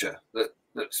structure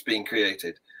that's being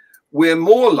created. We're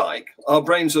more like, our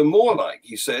brains are more like,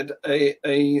 he said,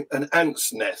 an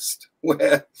ant's nest,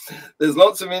 where there's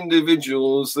lots of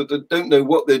individuals that don't know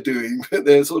what they're doing, but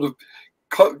they're sort of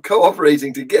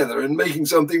cooperating together and making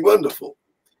something wonderful.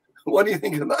 What do you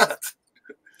think of that?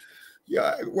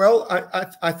 Yeah, well,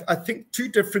 I think two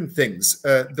different things.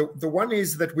 The one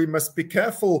is that we must be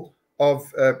careful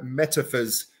of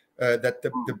metaphors that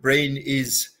the brain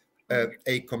is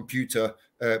a computer,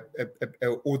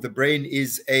 or the brain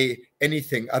is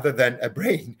anything other than a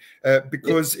brain,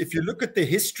 because if you look at the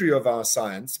history of our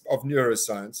science, of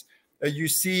neuroscience, you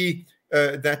see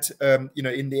that you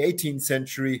know, in the 18th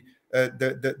century,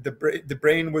 the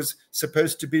brain was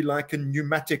supposed to be like a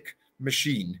pneumatic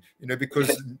machine, you know, because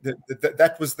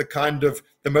that was the kind of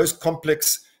the most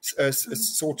complex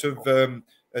sort of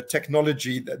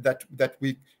technology that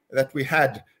we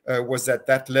had was at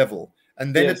that level.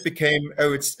 And then it became,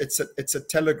 oh, it's a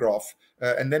telegraph,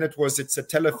 and then it's a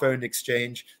telephone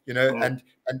exchange, you know,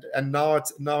 and now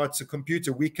it's a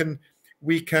computer. We can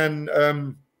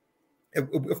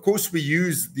of course we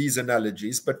use these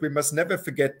analogies, but we must never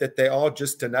forget that they are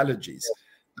just analogies.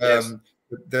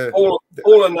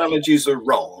 All analogies are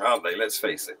wrong, aren't they? Let's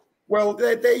face it. Well,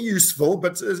 they're useful,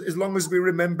 but as long as we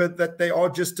remember that they are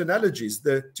just analogies.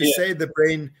 To say the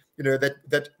brain, you know,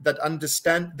 that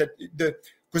understand that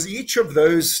because each of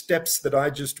those steps that I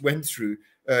just went through,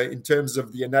 in terms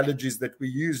of the analogies that we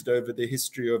used over the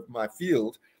history of my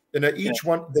field,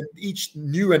 each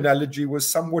new analogy was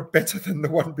somewhat better than the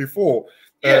one before.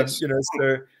 Yes.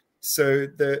 So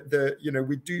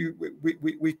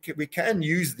we can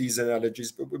use these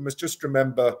analogies, but we must just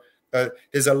remember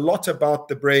there's a lot about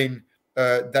the brain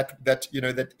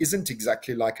that isn't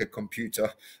exactly like a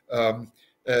computer. The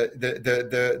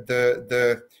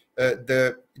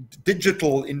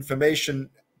digital information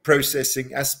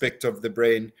processing aspect of the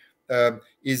brain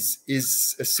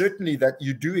is certainly that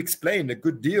you do explain a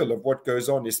good deal of what goes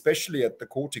on, especially at the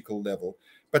cortical level.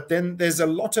 But then there's a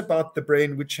lot about the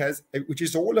brain which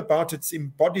is all about its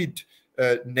embodied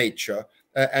nature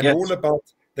and all about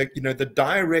the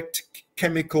direct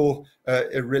chemical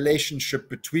relationship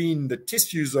between the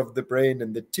tissues of the brain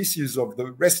and the tissues of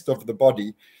the rest of the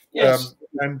body. Yes.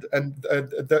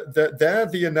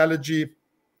 The analogy,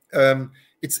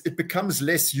 it becomes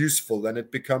less useful, and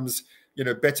it becomes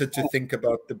better to think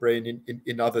about the brain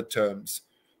in other terms.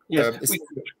 Yes.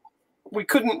 We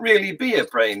couldn't really be a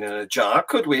brain in a jar,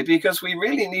 could we? Because we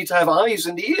really need to have eyes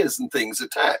and ears and things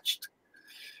attached.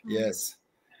 Yes.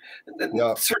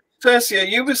 Yeah. Tercia,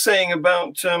 you were saying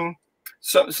about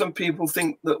some people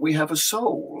think that we have a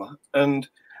soul, and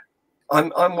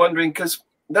I'm wondering, because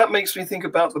that makes me think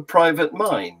about the private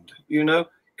mind,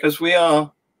 because we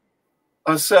are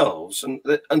ourselves, and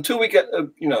until we get a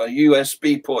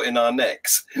USB port in our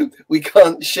necks, we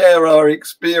can't share our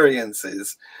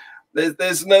experiences.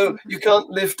 There's no, you can't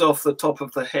lift off the top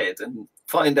of the head and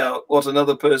find out what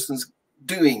another person's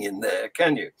doing in there,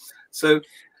 can you? So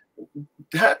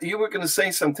you were going to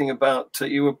say something about,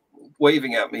 you were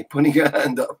waving at me, putting your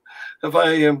hand up. Have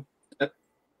I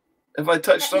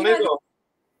touched on it? Or?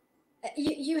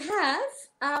 You have.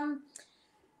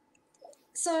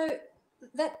 So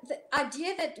that the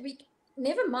idea that we,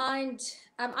 never mind,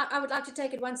 I would like to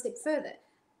take it one step further.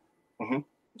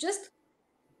 Just,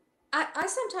 I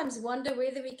sometimes wonder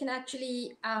whether we can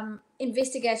actually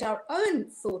investigate our own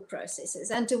thought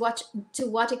processes, and to what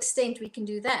extent we can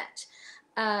do that.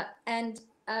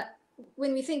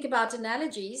 When we think about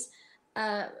analogies,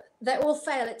 they all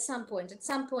fail at some point. At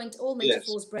some point, all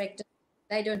metaphors break down.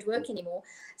 They don't work anymore.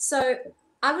 So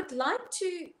I would like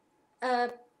to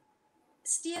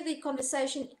steer the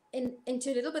conversation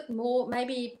into a little bit more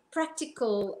maybe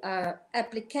practical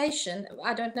application.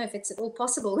 I don't know if it's at all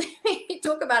possible when we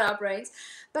talk about our brains,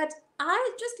 but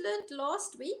I just learned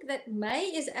last week that May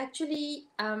is actually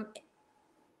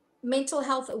Mental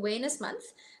Health Awareness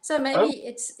Month. So maybe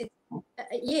it's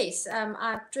yes,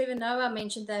 Trevor Noah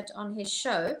mentioned that on his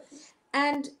show.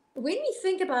 And when we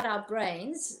think about our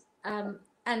brains, and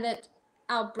that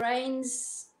our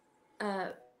brains,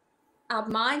 our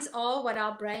minds are what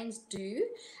our brains do,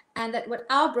 and that what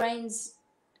our brains,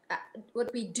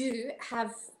 what we do,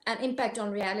 have an impact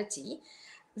on reality,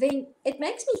 then it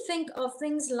makes me think of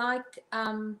things like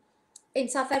in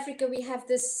South Africa we have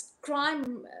this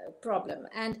crime problem,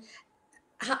 and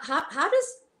how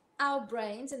does our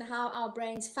brains and how our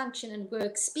brains function and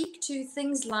work speak to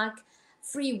things like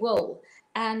free will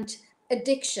and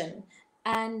addiction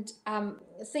and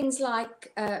things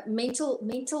like mental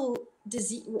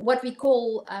disease, what we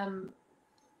call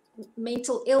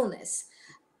mental illness,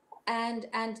 and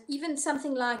even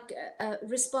something like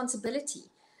responsibility.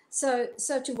 So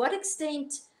to what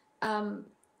extent can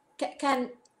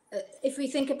if we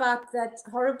think about that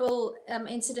horrible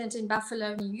incident in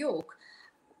Buffalo, New York,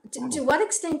 to what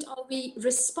extent are we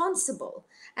responsible,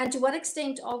 and to what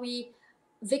extent are we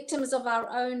victims of our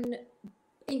own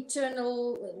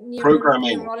internal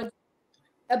programming,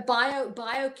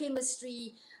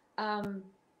 biochemistry, and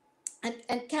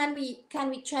can we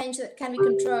change that? Can we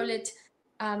control it?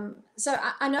 So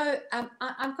I know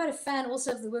I'm quite a fan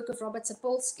also of the work of Robert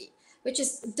Sapolsky, which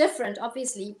is different,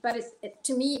 obviously, but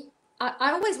to me,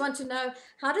 I always want to know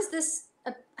how does the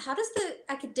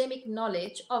academic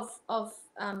knowledge of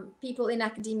people in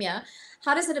academia,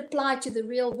 how does it apply to the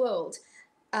real world,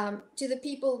 to the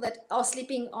people that are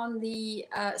sleeping on the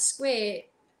square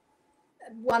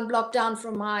one block down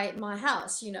from my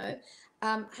house,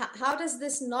 how does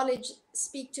this knowledge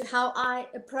speak to how I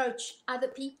approach other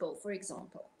people, for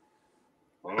example?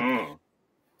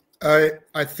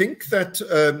 I think that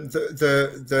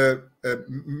the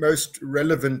most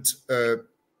relevant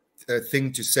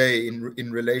thing to say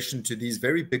in relation to these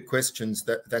very big questions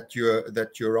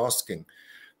that you're asking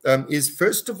is,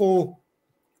 first of all,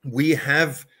 we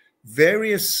have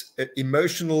various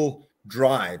emotional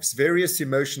drives, various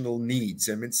emotional needs.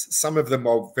 I mean, some of them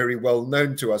are very well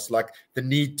known to us, like the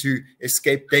need to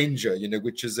escape danger,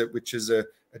 which is a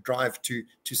drive to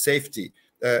safety.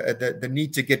 the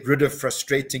need to get rid of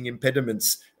frustrating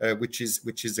impediments, which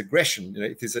is aggression.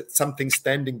 If there's something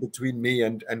standing between me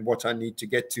and what I need to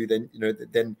get to, then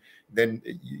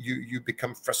you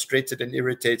become frustrated and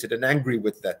irritated and angry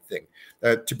with that thing.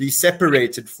 To be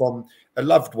separated from a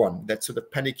loved one, that sort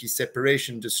of panicky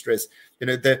separation distress.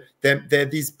 There are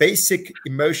these basic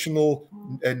emotional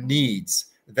needs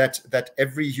that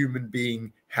every human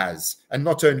being has, and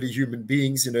not only human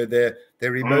beings.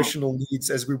 Their emotional needs,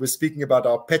 as we were speaking about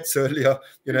our pets earlier.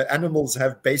 Animals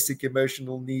have basic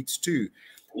emotional needs too.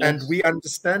 Yes. And we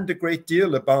understand a great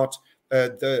deal about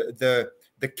the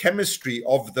chemistry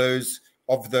of those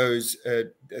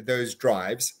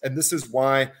drives, and this is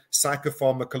why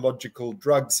psychopharmacological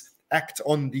drugs act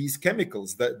on these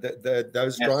chemicals. Those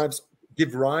yes. drives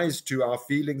give rise to our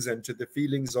feelings and to the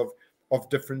feelings of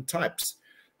different types.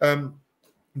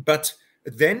 But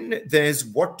then there's,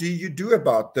 what do you do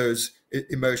about those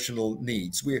emotional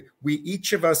needs? We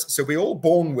each of us, so we're all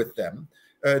born with them.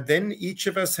 Then each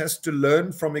of us has to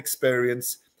learn from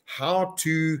experience how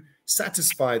to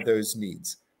satisfy those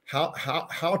needs,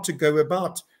 how to go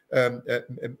about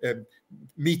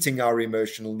meeting our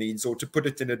emotional needs, or to put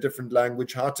it in a different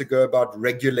language, how to go about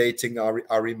regulating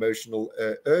our emotional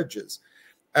urges.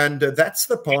 And that's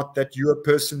the part that you are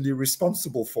personally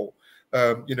responsible for.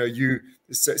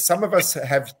 Some of us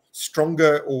have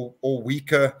stronger or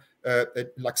weaker,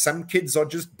 like some kids are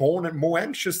just born and more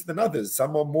anxious than others.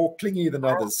 Some are more clingy than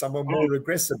others. Some are more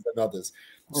aggressive than others.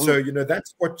 So,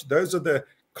 those are the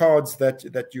cards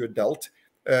that you're dealt.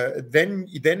 Then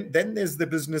there's the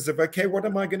business of, okay, what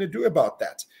am I going to do about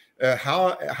that?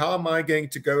 How am I going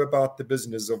to go about the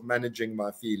business of managing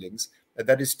my feelings?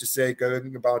 That is to say,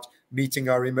 going about meeting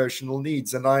our emotional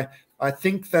needs. And I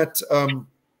think that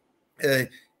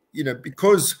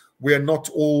because we're not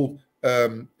all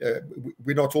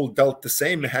dealt the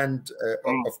same hand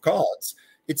of cards,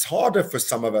 it's harder for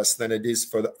some of us than it is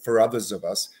for others of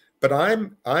us. But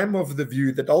I'm of the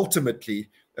view that ultimately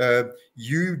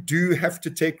you do have to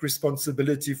take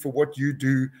responsibility for what you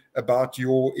do about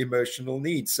your emotional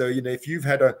needs. So if you've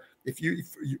had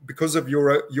because of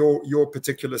your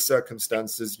particular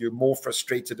circumstances, you're more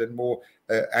frustrated and more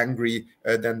angry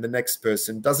than the next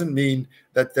person, doesn't mean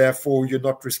that therefore you're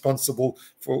not responsible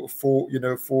for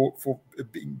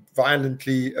being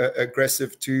violently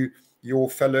aggressive to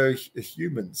your fellow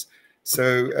humans.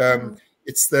 So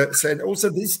and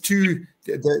also these two,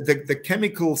 the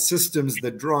chemical systems, the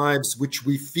drives which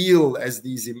we feel as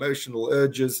these emotional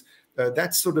urges.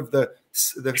 That's sort of the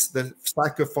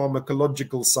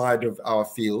psychopharmacological side of our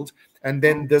field. And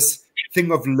then this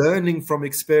thing of learning from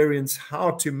experience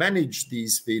how to manage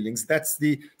these feelings, that's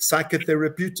the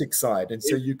psychotherapeutic side. And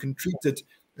so you can treat it,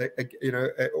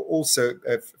 also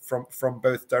from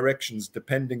both directions,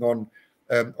 depending on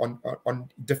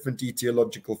different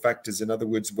etiological factors. In other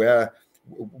words, where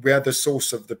the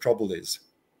source of the trouble is.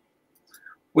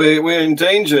 We're in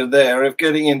danger there of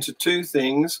getting into two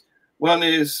things. One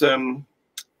is,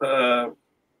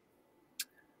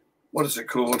 what is it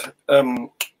called?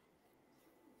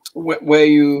 Where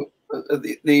you,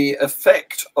 the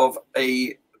effect of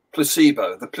a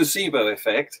placebo, the placebo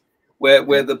effect,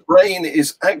 where the brain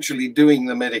is actually doing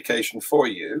the medication for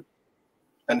you.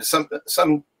 And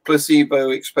some placebo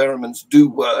experiments do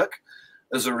work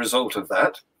as a result of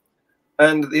that.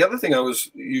 And the other thing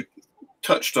you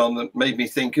touched on that made me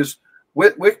think is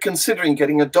we're considering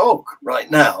getting a dog right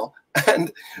now.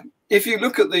 And if you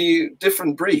look at the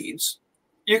different breeds,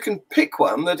 you can pick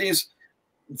one that is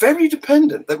very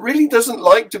dependent, that really doesn't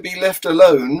like to be left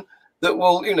alone, that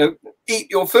will,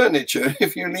 eat your furniture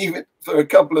if you leave it for a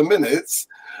couple of minutes.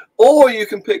 Or you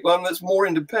can pick one that's more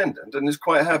independent and is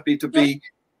quite happy to be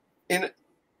in.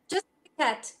 Just a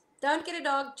cat. Don't get a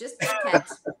dog, just a cat.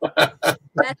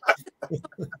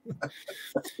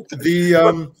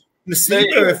 The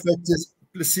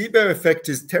placebo effect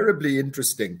is terribly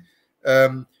interesting.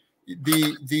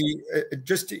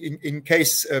 Just in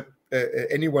case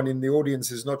anyone in the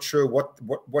audience is not sure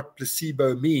what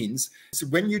placebo means, so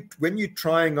when you're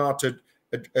trying out a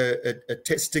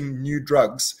testing new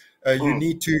drugs, you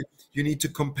need to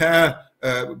compare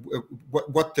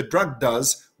what the drug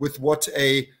does with what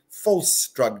a false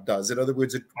drug does. In other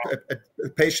words, a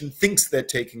patient thinks they're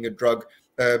taking a drug,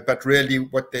 but really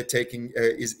what they're taking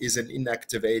is an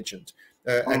inactive agent.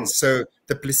 And so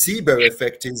the placebo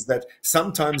effect is that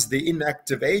sometimes the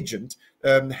inactive agent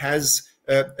has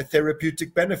a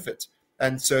therapeutic benefit.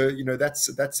 And so,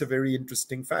 that's a very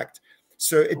interesting fact.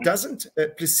 So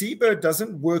placebo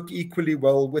doesn't work equally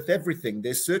well with everything.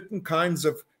 There's certain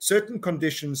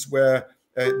conditions where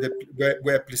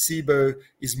where placebo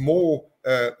is more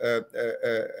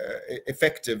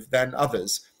effective than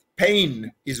others.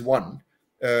 Pain is one.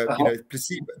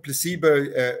 Placebo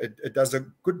does a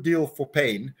good deal for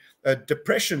pain.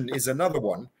 Depression is another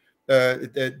one.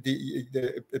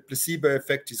 The placebo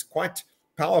effect is quite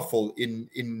powerful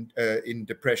in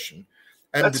depression,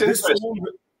 and That's this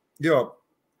interesting.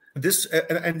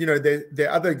 and there are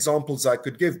other examples I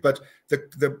could give, but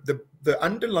the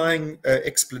underlying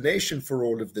explanation for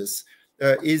all of this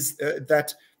is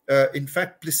that in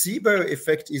fact placebo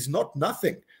effect is not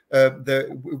nothing.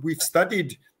 We've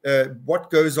studied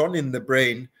what goes on in the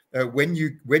brain when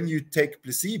you take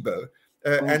placebo,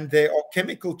 and there are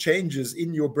chemical changes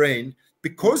in your brain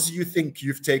because you think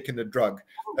you've taken a drug,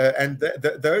 and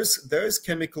those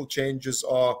chemical changes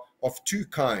are of two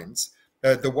kinds.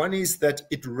 The one is that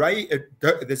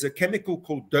there's a chemical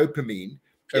called dopamine,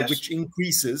 which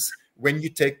increases when you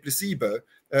take placebo,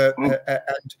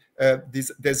 and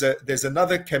there's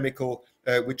another chemical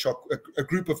which are a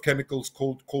group of chemicals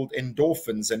called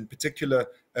endorphins, in particular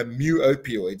mu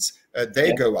opioids.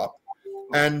 They go up,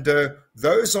 and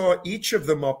those are, each of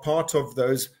them are part of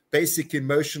those basic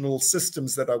emotional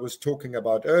systems that I was talking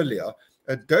about earlier.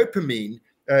 Dopamine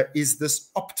is this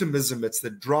optimism. It's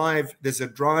the drive. There's a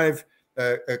drive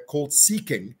called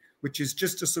seeking, which is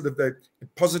just a sort of a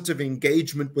positive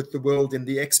engagement with the world in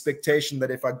the expectation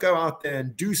that if I go out there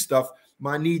and do stuff,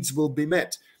 my needs will be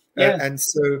met. And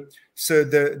so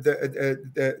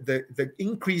the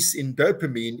increase in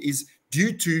dopamine is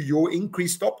due to your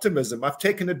increased optimism. I've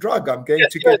taken a drug, I'm going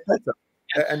to get better.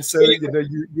 And so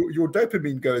your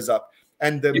dopamine goes up.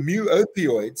 And the mu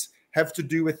opioids have to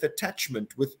do with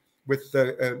attachment, with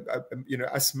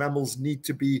us mammals need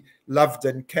to be loved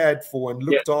and cared for and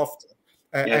looked after.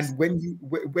 And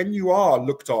when you are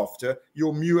looked after,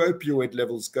 your mu opioid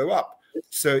levels go up.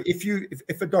 So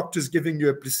if a doctor's giving you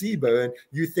a placebo and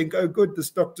you think, oh, good, this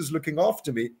doctor's looking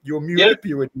after me, your mu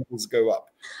opioid levels go up.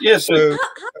 So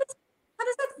how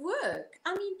does that work?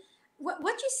 I mean, what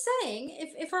you're saying,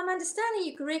 if I'm understanding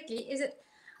you correctly, is that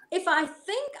if I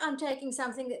think I'm taking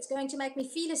something that's going to make me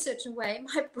feel a certain way,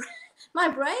 my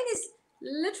brain is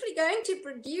literally going to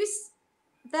produce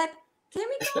that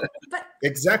chemical. But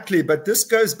exactly. But this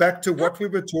goes back to what we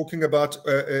were talking about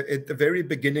at the very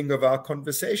beginning of our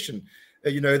conversation.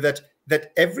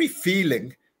 That every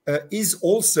feeling is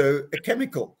also a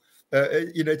chemical.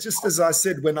 Just as I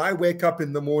said, when I wake up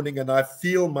in the morning and I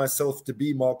feel myself to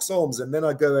be Mark Solms, and then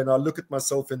I go and I look at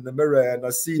myself in the mirror and I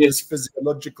see this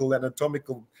physiological,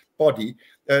 anatomical body,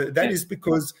 that is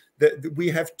because we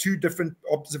have two different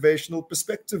observational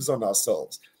perspectives on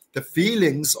ourselves. The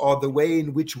feelings are the way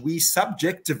in which we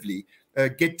subjectively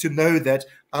get to know that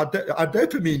our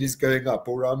dopamine is going up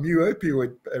or our mu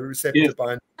opioid receptor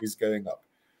binding is going up.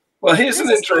 Well, here's an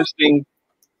interesting...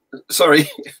 Sorry.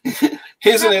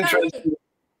 Here's an interesting...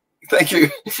 Thank you.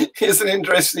 Here's an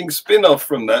interesting spin-off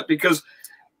from that, because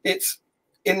it's,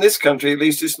 in this country at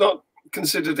least, it's not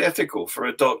considered ethical for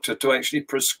a doctor to actually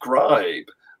prescribe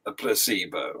a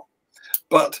placebo.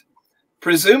 But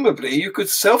presumably you could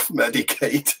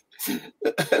self-medicate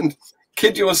and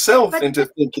kid yourself into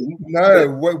thinking. No,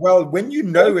 well, when you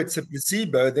know it's a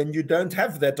placebo, then you don't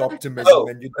have that optimism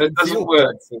and you don't feel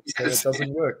confident, so it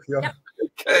doesn't work. Yeah.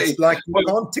 Okay. It's like you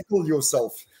can't tickle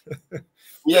yourself.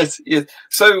 Yes.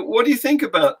 So what do you think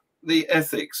about the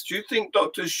ethics? Do you think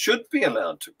doctors should be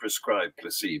allowed to prescribe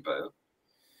placebo?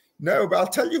 No, but I'll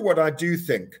tell you what I do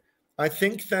think. I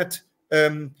think that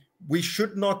we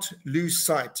should not lose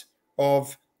sight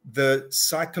of the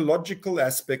psychological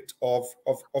aspect of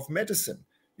medicine.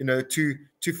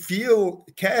 To feel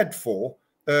cared for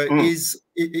is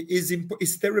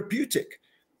therapeutic.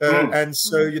 And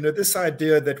so, this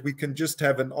idea that we can just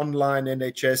have an online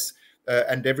NHS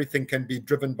and everything can be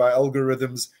driven by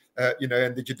algorithms, and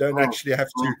that you don't actually have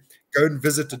to go and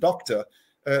visit a doctor.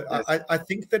 I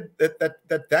think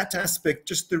that aspect,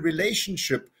 just the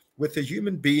relationship with a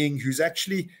human being who's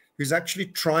actually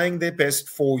trying their best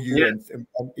for you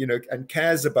and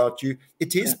cares about you.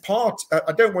 It is part.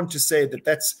 I don't want to say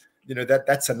that's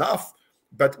enough,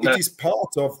 but it is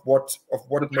part of what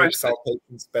makes our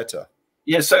patients better.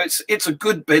 Yeah, so it's a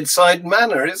good bedside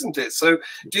manner, isn't it? So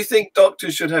do you think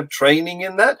doctors should have training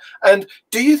in that? And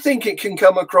do you think it can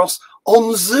come across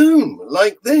on Zoom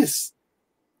like this?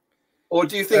 Or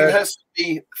do you think it has to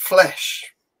be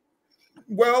flesh?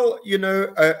 Well,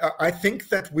 I think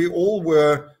that we all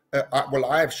were,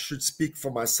 I should speak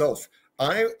for myself.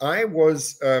 I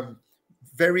was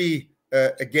very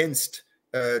against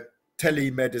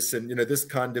telemedicine, this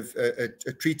kind of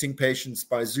treating patients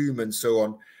by Zoom and so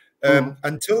on.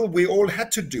 Until we all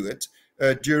had to do it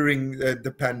during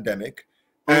the pandemic.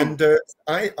 And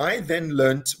I then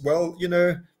learned, well, you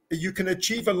know, you can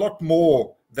achieve a lot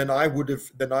more than I would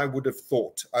have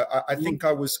thought. I think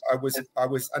I was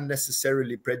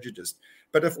unnecessarily prejudiced.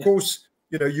 But of course,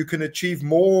 you know, you can achieve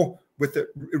more with a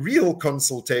real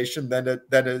consultation than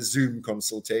a Zoom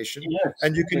consultation. Yes.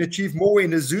 And you can achieve more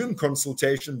in a Zoom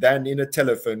consultation than in a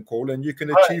telephone call. And you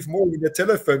can achieve more in a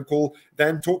telephone call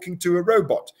than talking to a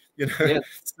robot. You know. Yes.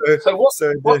 So what's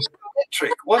the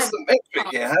metric? What's the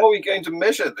metric here? How are we going to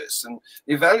measure this and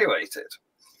evaluate it?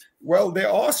 Well, there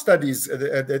are studies.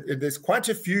 There's quite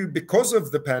a few because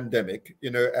of the pandemic, you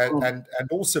know, and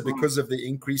also because of the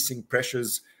increasing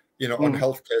pressures, you know, on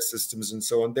healthcare systems and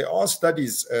so on. There are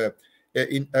studies.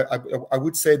 I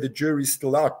would say the jury's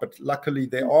still out, but luckily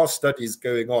there are studies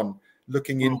going on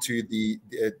looking into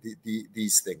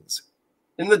these things.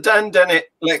 In the Dan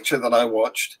Dennett lecture that I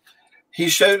watched, he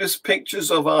showed us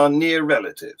pictures of our near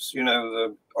relatives, you know,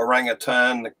 the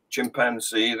orangutan, the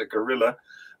chimpanzee, the gorilla.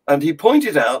 And he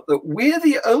pointed out that we're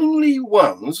the only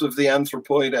ones of the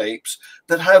anthropoid apes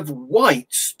that have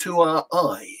whites to our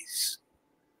eyes.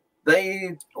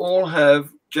 They all have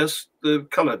just the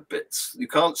colored bits. You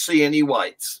can't see any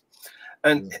whites.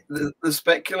 And the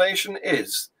speculation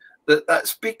is that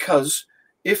that's because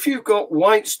if you've got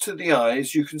whites to the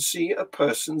eyes, you can see a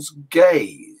person's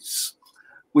gaze,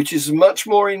 which is much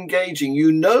more engaging.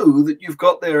 You know that you've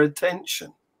got their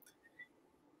attention.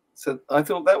 So I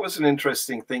thought that was an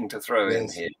interesting thing to throw in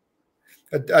here.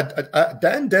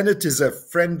 Dan Dennett is a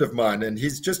friend of mine, and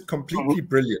he's just completely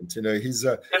brilliant. You know, he's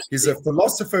a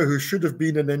philosopher who should have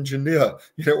been an engineer.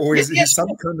 You know, or he's some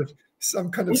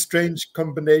kind of strange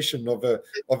combination of a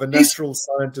natural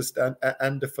scientist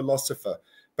and a philosopher.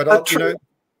 But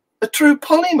a true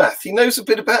polymath. He knows a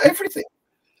bit about everything.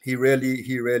 He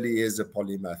really is a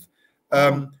polymath.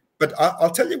 But I'll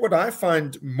tell you what I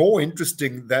find more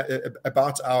interesting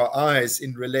about our eyes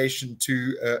in relation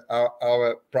to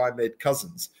our primate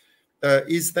cousins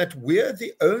is that we're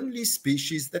the only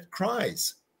species that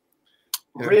cries.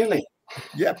 Really?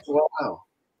 Yeah. Wow.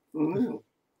 I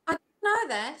didn't know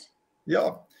that.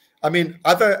 Yeah. I mean,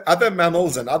 other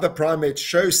mammals and other primates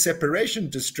show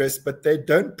separation distress, but they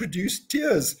don't produce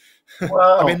tears.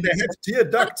 Wow. I mean, they have tear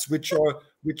ducts which lubricate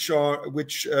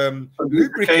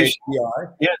the eye,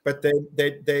 but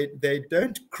they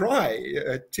don't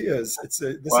cry tears. This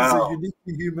is a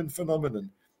uniquely human phenomenon.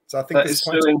 So I think that is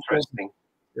so interesting.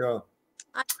 Yeah.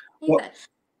 I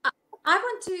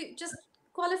want to just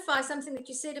qualify something that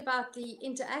you said about the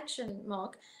interaction,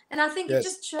 Mark, and I think it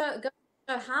just goes to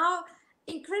show how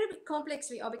incredibly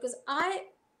complex we are, because I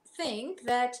think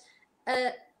that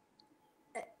a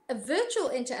virtual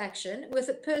interaction with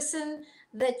a person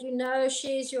that you know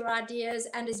shares your ideas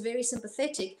and is very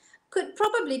sympathetic could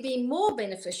probably be more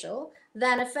beneficial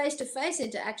than a face-to-face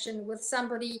interaction with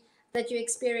somebody that you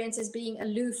experience as being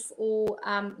aloof or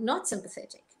not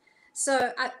sympathetic.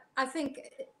 So I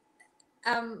think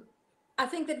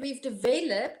that we've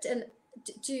developed in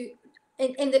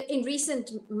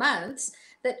recent months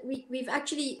that we've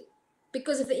actually,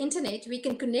 because of the internet, we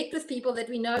can connect with people that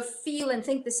we know feel and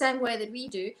think the same way that we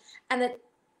do, and that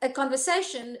a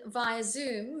conversation via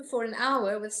Zoom for an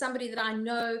hour with somebody that I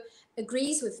know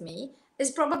agrees with me is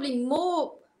probably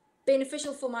more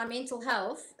beneficial for my mental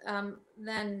health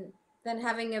than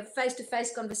having a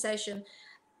face-to-face conversation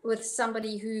with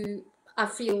somebody who I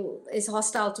feel is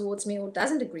hostile towards me or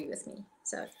doesn't agree with me.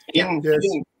 So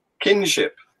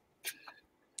kinship.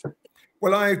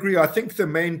 Well, I agree. I think the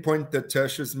main point that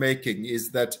Tertia's making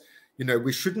is that, you know,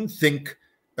 we shouldn't think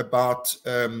about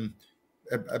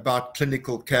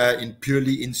clinical care in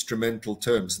purely instrumental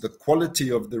terms. The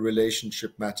quality of the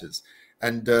relationship matters,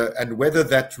 and whether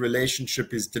that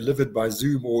relationship is delivered by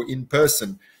Zoom or in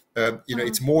person, you know,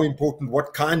 it's more important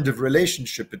what kind of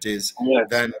relationship it is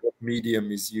than what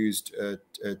medium is used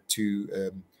to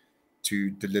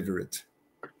deliver it.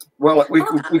 Well,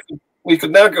 we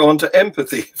could now go on to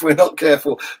empathy if we're not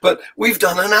careful, but we've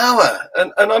done an hour,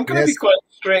 and I'm going to be quite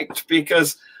strict,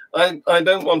 because I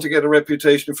don't want to get a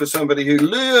reputation for somebody who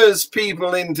lures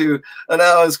people into an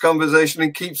hour's conversation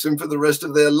and keeps them for the rest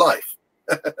of their life.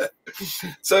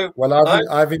 So, well,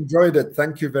 I've enjoyed it.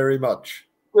 Thank you very much.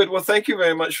 Good. Well, thank you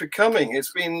very much for coming.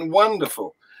 It's been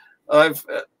wonderful.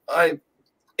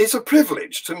 It's a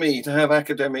privilege to me to have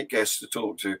academic guests to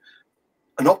talk to,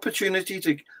 an opportunity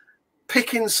to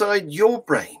pick inside your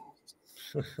brain.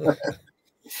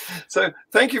 So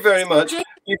thank you very much.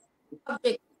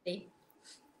 Objectively.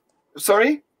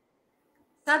 Sorry?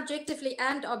 Subjectively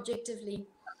and objectively.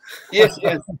 Yes.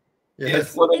 In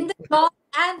the dark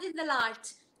and in the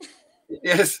light.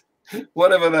 Yes,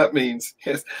 whatever that means.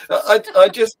 Yes. I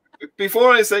just,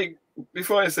 before I say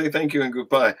before I say thank you and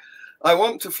goodbye, I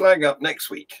want to flag up next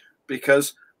week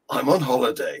because I'm on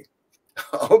holiday.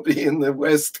 I'll be in the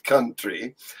West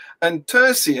Country, and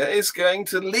Tercia is going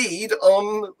to lead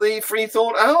on the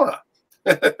FreeThought Hour.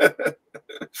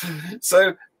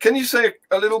 So can you say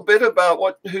a little bit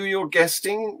about who you're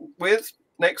guesting with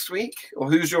next week, or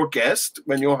who's your guest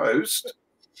when you're host?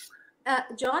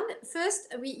 John,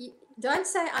 first, we don't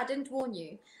say I didn't warn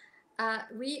you.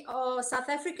 We are South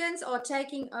Africans are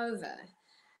taking over.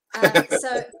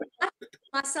 So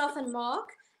myself and Mark,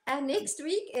 and next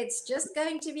week it's just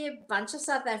going to be a bunch of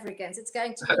South Africans. It's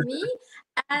going to be me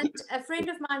and a friend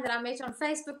of mine that I met on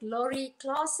Facebook, Laurie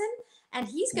Claassen, and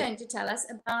he's going to tell us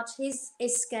about his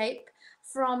escape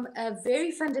from a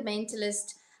very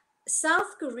fundamentalist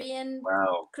South Korean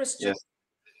Christian.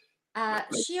 Yes.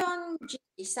 Schuur,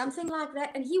 something like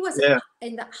that. And he was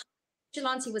in the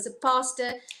Vigilance. He was a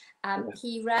pastor.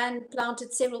 He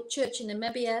planted several churches in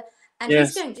Namibia, and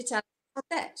he's going to tell us about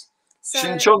that. So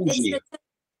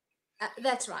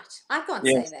that's right. I can't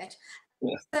say that.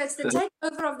 Yes. So it's the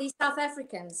takeover of these South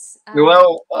Africans.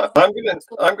 Well, I'm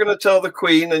going to tell the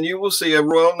Queen, and you will see a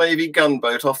Royal Navy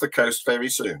gunboat off the coast very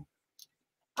soon.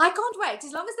 I can't wait,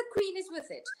 as long as the Queen is with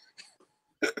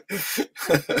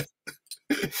it.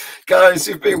 Guys,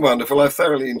 you've been wonderful. I've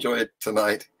thoroughly enjoyed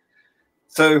tonight.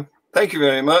 So thank you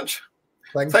very much.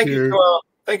 Thank you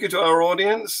to our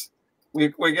audience.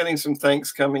 We're getting some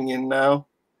thanks coming in now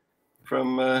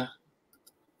from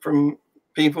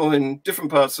people in different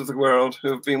parts of the world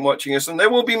who have been watching us, and there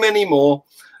will be many more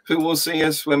who will see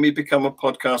us when we become a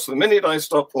podcast the minute I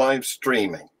stop live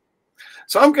streaming.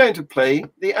 So I'm going to play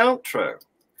the outro,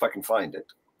 if I can find it.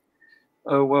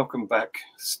 Oh, welcome back,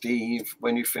 Steve,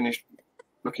 when you finished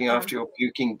looking after your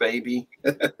puking baby.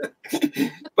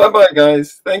 Bye-bye,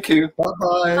 guys. Thank you.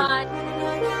 Bye-bye.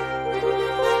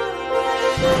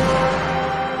 Bye.